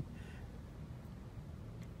funny.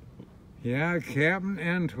 Yeah, Captain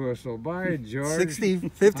Entwistle. By George.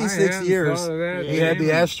 56 I hadn't years. thought of that He had name.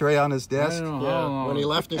 the ashtray on his I desk. don't know how Yeah, long. when he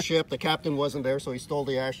left the ship, the captain wasn't there, so he stole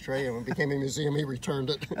the ashtray, and when it became a museum, he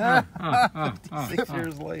returned it. 6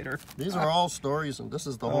 years later. These are all stories, and this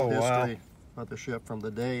is the whole Oh, wow. history of the ship from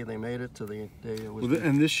the day they made it to the day it was. Well,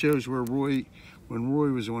 and this shows where when Roy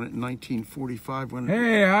was on it in 1945, when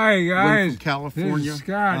Hey, hi went guys. from California. This is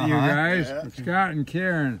Scott, you guys. Yeah. Scott and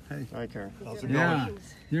Karen. Hi, Karen. How's it Yeah.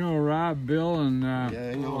 You know Rob, Bill, and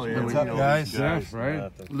Yeah, he knows. What's up, guys? Jeff, right?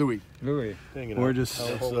 Louis. Louis. We're just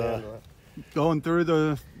going through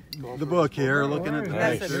the book here, looking at the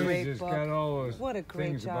That's a pictures. great Just book. got all those What a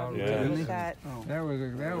great things job about you it. did Didn't with he? that. That was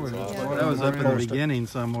Yeah. one That of was the up more in the interesting- beginning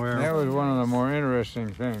somewhere. That was one of the more interesting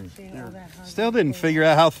things. Still didn't figure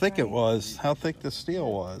out how thick it was, how thick the steel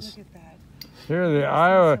was. Look at that. Here, the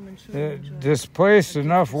Iowa displaced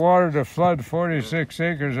enough water to flood 46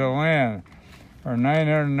 acres of land, or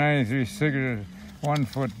 993 acres, 1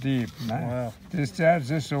 foot deep. Wow. That's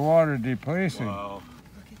just the water deplacing.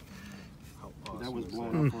 That was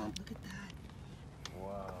blown up for him.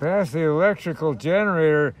 That's the electrical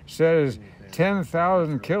generator says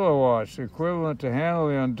 10,000 kilowatts, equivalent to handle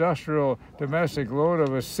the industrial domestic load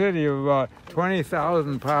of a city of about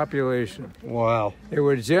 20,000 population. Wow. It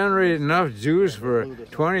would generate enough juice for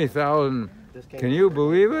 20,000. Can you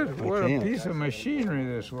believe it? What a can't. piece of machinery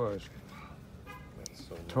this was.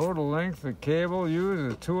 Total length of cable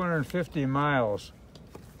used is 250 miles.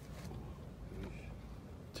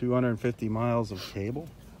 250 miles of cable?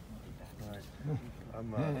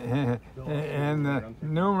 And the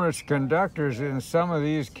numerous conductors in some of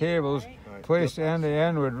these cables placed end to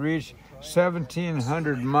end would reach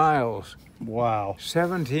 1,700 miles. Wow.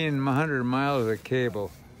 1,700 miles of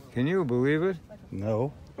cable. Can you believe it?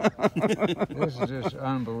 No. This is just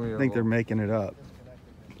unbelievable. I think they're making it up.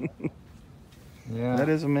 Yeah. That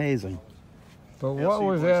is amazing. But what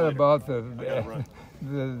was that about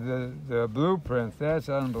the blueprint. That's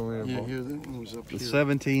unbelievable. Yeah, here, that one was up The here.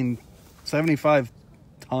 1775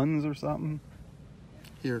 tons or something.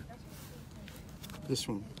 Here. This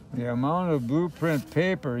one. The amount of blueprint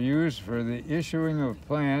paper used for the issuing of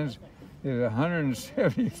plans is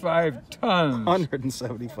 175 tons.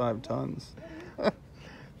 175 tons.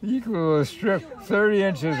 Equal to a strip 30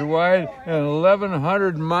 inches wide and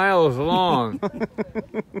 1,100 miles long.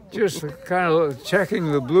 Just kind of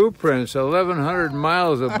checking the blueprints, 1,100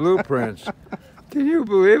 miles of blueprints. Can you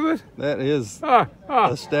believe it? That is a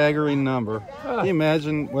staggering number. Can you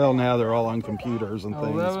imagine? Well, now they're all on computers and things.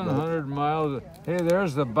 1,100 miles. Hey,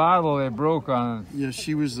 there's the bottle they broke on. Yeah,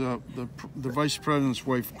 she was the vice president's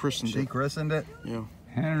wife, christened She it. christened it? Yeah.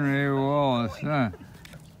 Henry Wallace,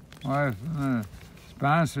 wife,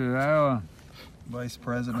 sponsored Iowa. Vice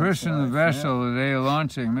President. Christened the vessel today,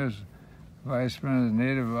 launching Miss Vice President,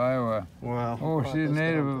 native of Iowa. Wow. Oh, she's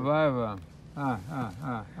native of Iowa.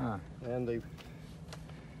 And they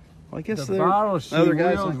Well, I guess The there bottle she other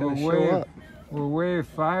guys wheels not going to will show weigh, up. will weigh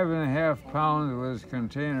 5.5 pounds with this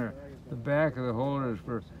container. The back of the holder is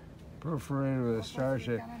perforated with a star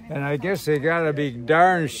shape. And I guess they got to be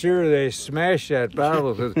darn sure they smash that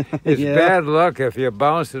bottle because it's Yeah. bad luck if you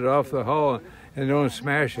bounce it off the hull and don't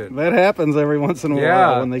smash it. That happens every once in a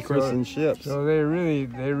while when they christen ships. So they really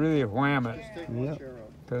wham it. Yeah.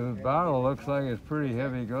 Because the bottle looks like it's pretty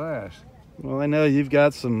heavy glass. Well, I know you've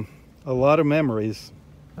got a lot of memories.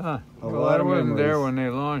 Huh. A Well, lot I of wasn't there memories. when they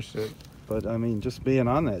launched it. But I mean, just being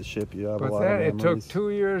on that ship, you have But a lot that, of it took memories. 2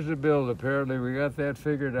 years to build, apparently. We got that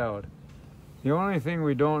figured out. The only thing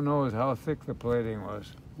we don't know is how thick the plating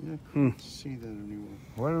was. Yeah, see that anyway.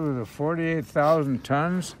 What was it, 48,000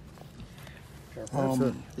 tons? It That's a lot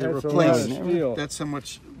of replaces. steel. That's how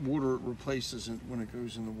much water it replaces when it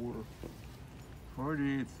goes in the water.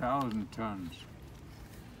 48,000 tons.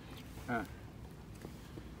 Huh.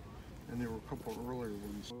 And there were a couple of earlier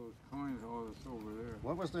ones. Those coins, all this over there.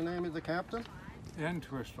 what was the name of the captain?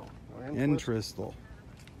 Entwistle. Entwistle.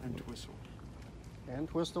 Entwistle.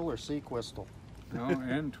 Entwistle or Sequistle? No,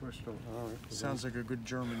 Entwistle. All right. Sounds like a good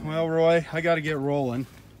German name. Well, Roy, I got to get rolling.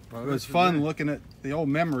 Well, It was this is fun it. looking at the old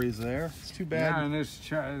memories there. It's too bad. Yeah, and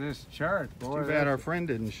this chart, boy. Too bad our friend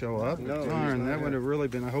didn't show up. No, he's Darn, not that here. would have really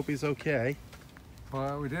been. I hope he's okay.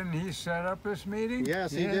 Well, didn't he set up this meeting?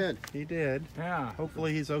 Yes, he Yeah, did. He did. Yeah.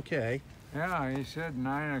 Hopefully he's okay. Yeah, he said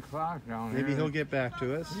 9 o'clock down here. Maybe he'll get back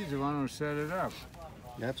to us. He's the one who set it up.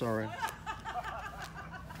 That's all right.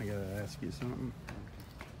 I gotta ask you something.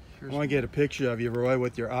 I want to get a picture of you, Roy,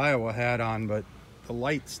 with your Iowa hat on, but the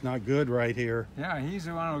light's not good right here. Yeah, he's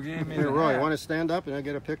the one who gave me Here, the Roy, hat. want to stand up and I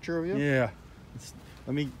get a picture of you? Yeah.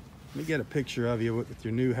 Let me get a picture of you with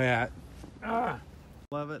your new hat.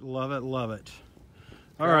 Love it, love it, love it.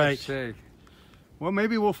 All God's right. sake. Well,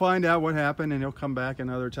 maybe we'll find out what happened and he'll come back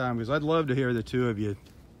another time because I'd love to hear the two of you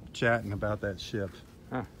chatting about that ship.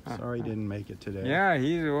 Sorry he didn't make it today. Yeah,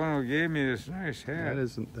 he's the one who gave me this nice hat.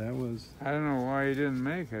 That was. I don't know why he didn't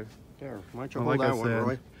make it. There, why don't you Well, hold like I that one, said,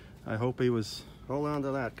 Roy? I hope he was. Hold on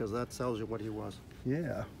to that because that tells you what he was. Yeah.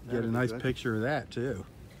 Get That'd a be nice good. picture of that too.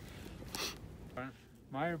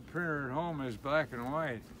 My printer at home is black and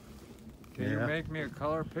white. Can you Yeah. make me a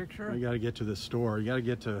color picture? You got to get to the store. You got to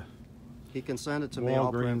get to He can send it to me.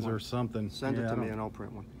 I'll print Walgreens one. or something. Send Yeah, it I to me don't- and I'll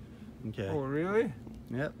print one. Okay. Oh, really?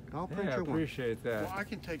 Yep. I'll print Yeah, I you one. appreciate that. Well, I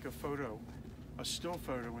can take a photo, a still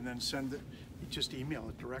photo, and then send it. You just email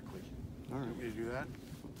it directly. All right. Want me to do that?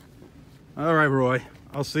 All right, Roy.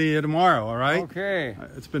 I'll see you tomorrow. All right. Okay.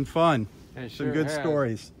 It's been fun. It Some sure good has.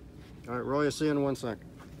 stories. All right, Roy, I'll see you in 1 sec.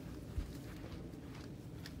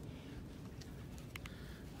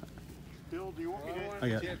 Bill, do you want me to? I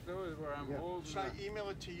got. Get those where I'm holding Should I email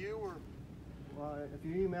it to you or? Well, if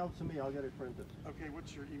you email it to me, I'll get it printed. Okay,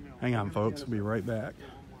 what's your email? Hang on, folks. We'll be right back.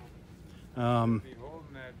 be holding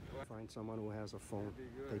that. Find someone who has a phone.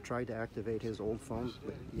 They tried to activate his old phone,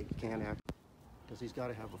 but you can't act because he's got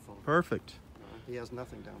to have a phone. Perfect. He has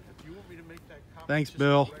nothing down here. Do you want me to make that copy? Thanks, just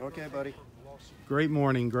Bill. like Okay, buddy. Great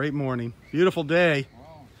morning. Great morning. Beautiful day.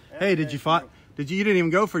 Hey, did you find? You didn't even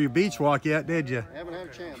go for your beach walk yet, did you? I haven't had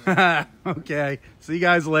a chance. Okay. See you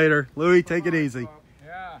guys later. Louis, take it easy.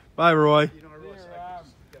 Yeah. Bye, Roy. You know, I See realize you, I Rob.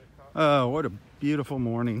 just get a copy. Oh, what a beautiful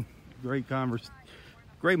morning.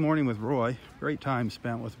 Great morning with Roy. Great time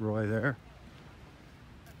spent with Roy there.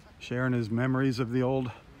 Sharing his memories of the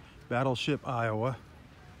old battleship Iowa.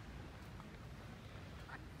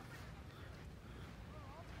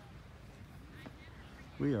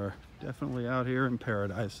 We are definitely out here in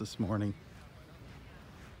paradise this morning.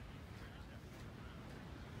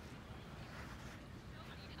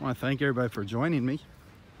 I want to thank everybody for joining me.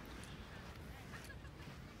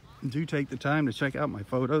 do take the time to check out my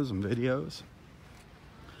photos and videos.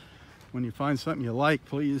 When you find something you like,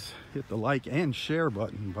 please hit the like and share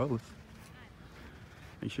button, both.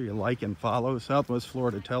 Make sure you like and follow Southwest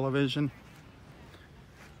Florida Television.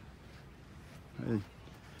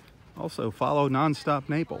 Also follow Nonstop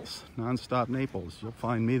Naples. Nonstop Naples. You'll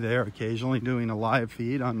find me there occasionally doing a live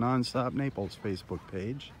feed on Nonstop Naples Facebook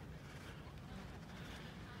page.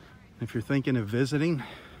 If you're thinking of visiting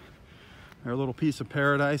our little piece of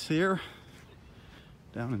paradise here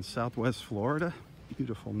down in Southwest Florida,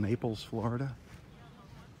 beautiful Naples, Florida,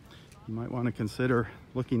 you might want to consider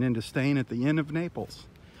looking into staying at the Inn of Naples.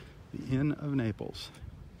 The Inn of Naples.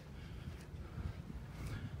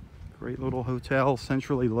 Great little hotel,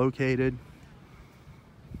 centrally located,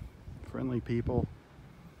 friendly people.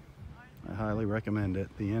 I highly recommend it,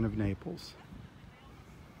 the Inn of Naples.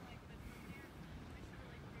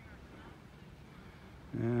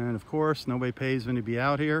 And of course, nobody pays me to be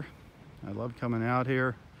out here. I love coming out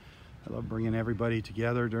here. I love bringing everybody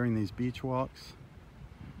together during these beach walks.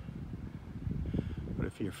 But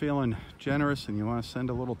if you're feeling generous and you want to send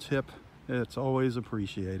a little tip, it's always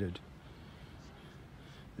appreciated.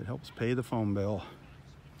 It helps pay the phone bill.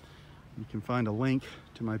 You can find a link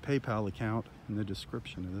to my PayPal account in the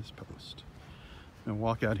description of this post. I'm gonna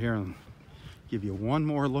walk out here and give you one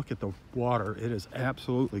more look at the water. It is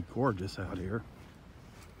absolutely gorgeous out here.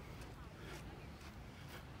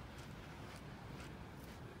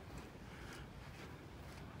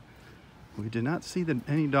 We did not see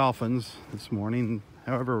any dolphins this morning.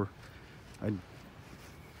 However,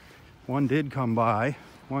 one did come by.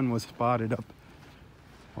 One was spotted up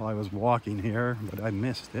while I was walking here, but I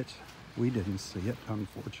missed it. We didn't see it,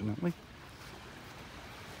 unfortunately.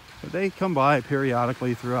 But they come by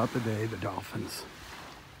periodically throughout the day, the dolphins.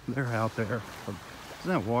 They're out there.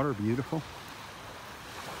 Isn't that water beautiful?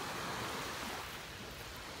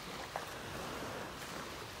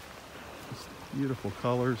 Just beautiful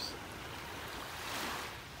colors.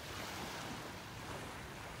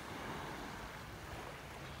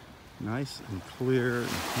 Nice and clear and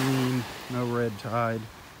clean, no red tide.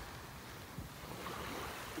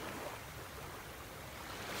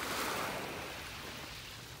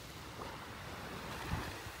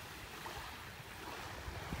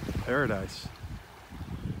 Paradise.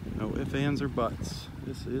 No ifs, ands, or buts.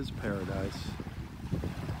 This is paradise.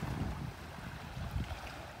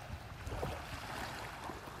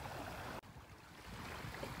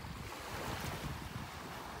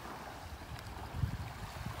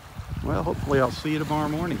 Well, hopefully I'll see you tomorrow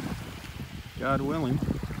morning, God willing.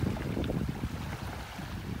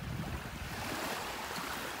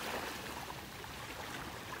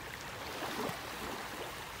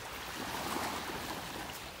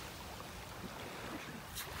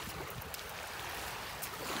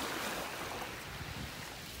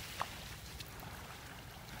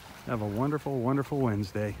 Have a wonderful, wonderful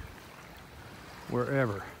Wednesday,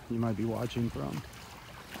 wherever you might be watching from.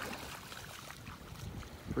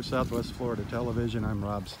 For Southwest Florida Television, I'm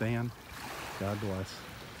Rob Stan. God bless.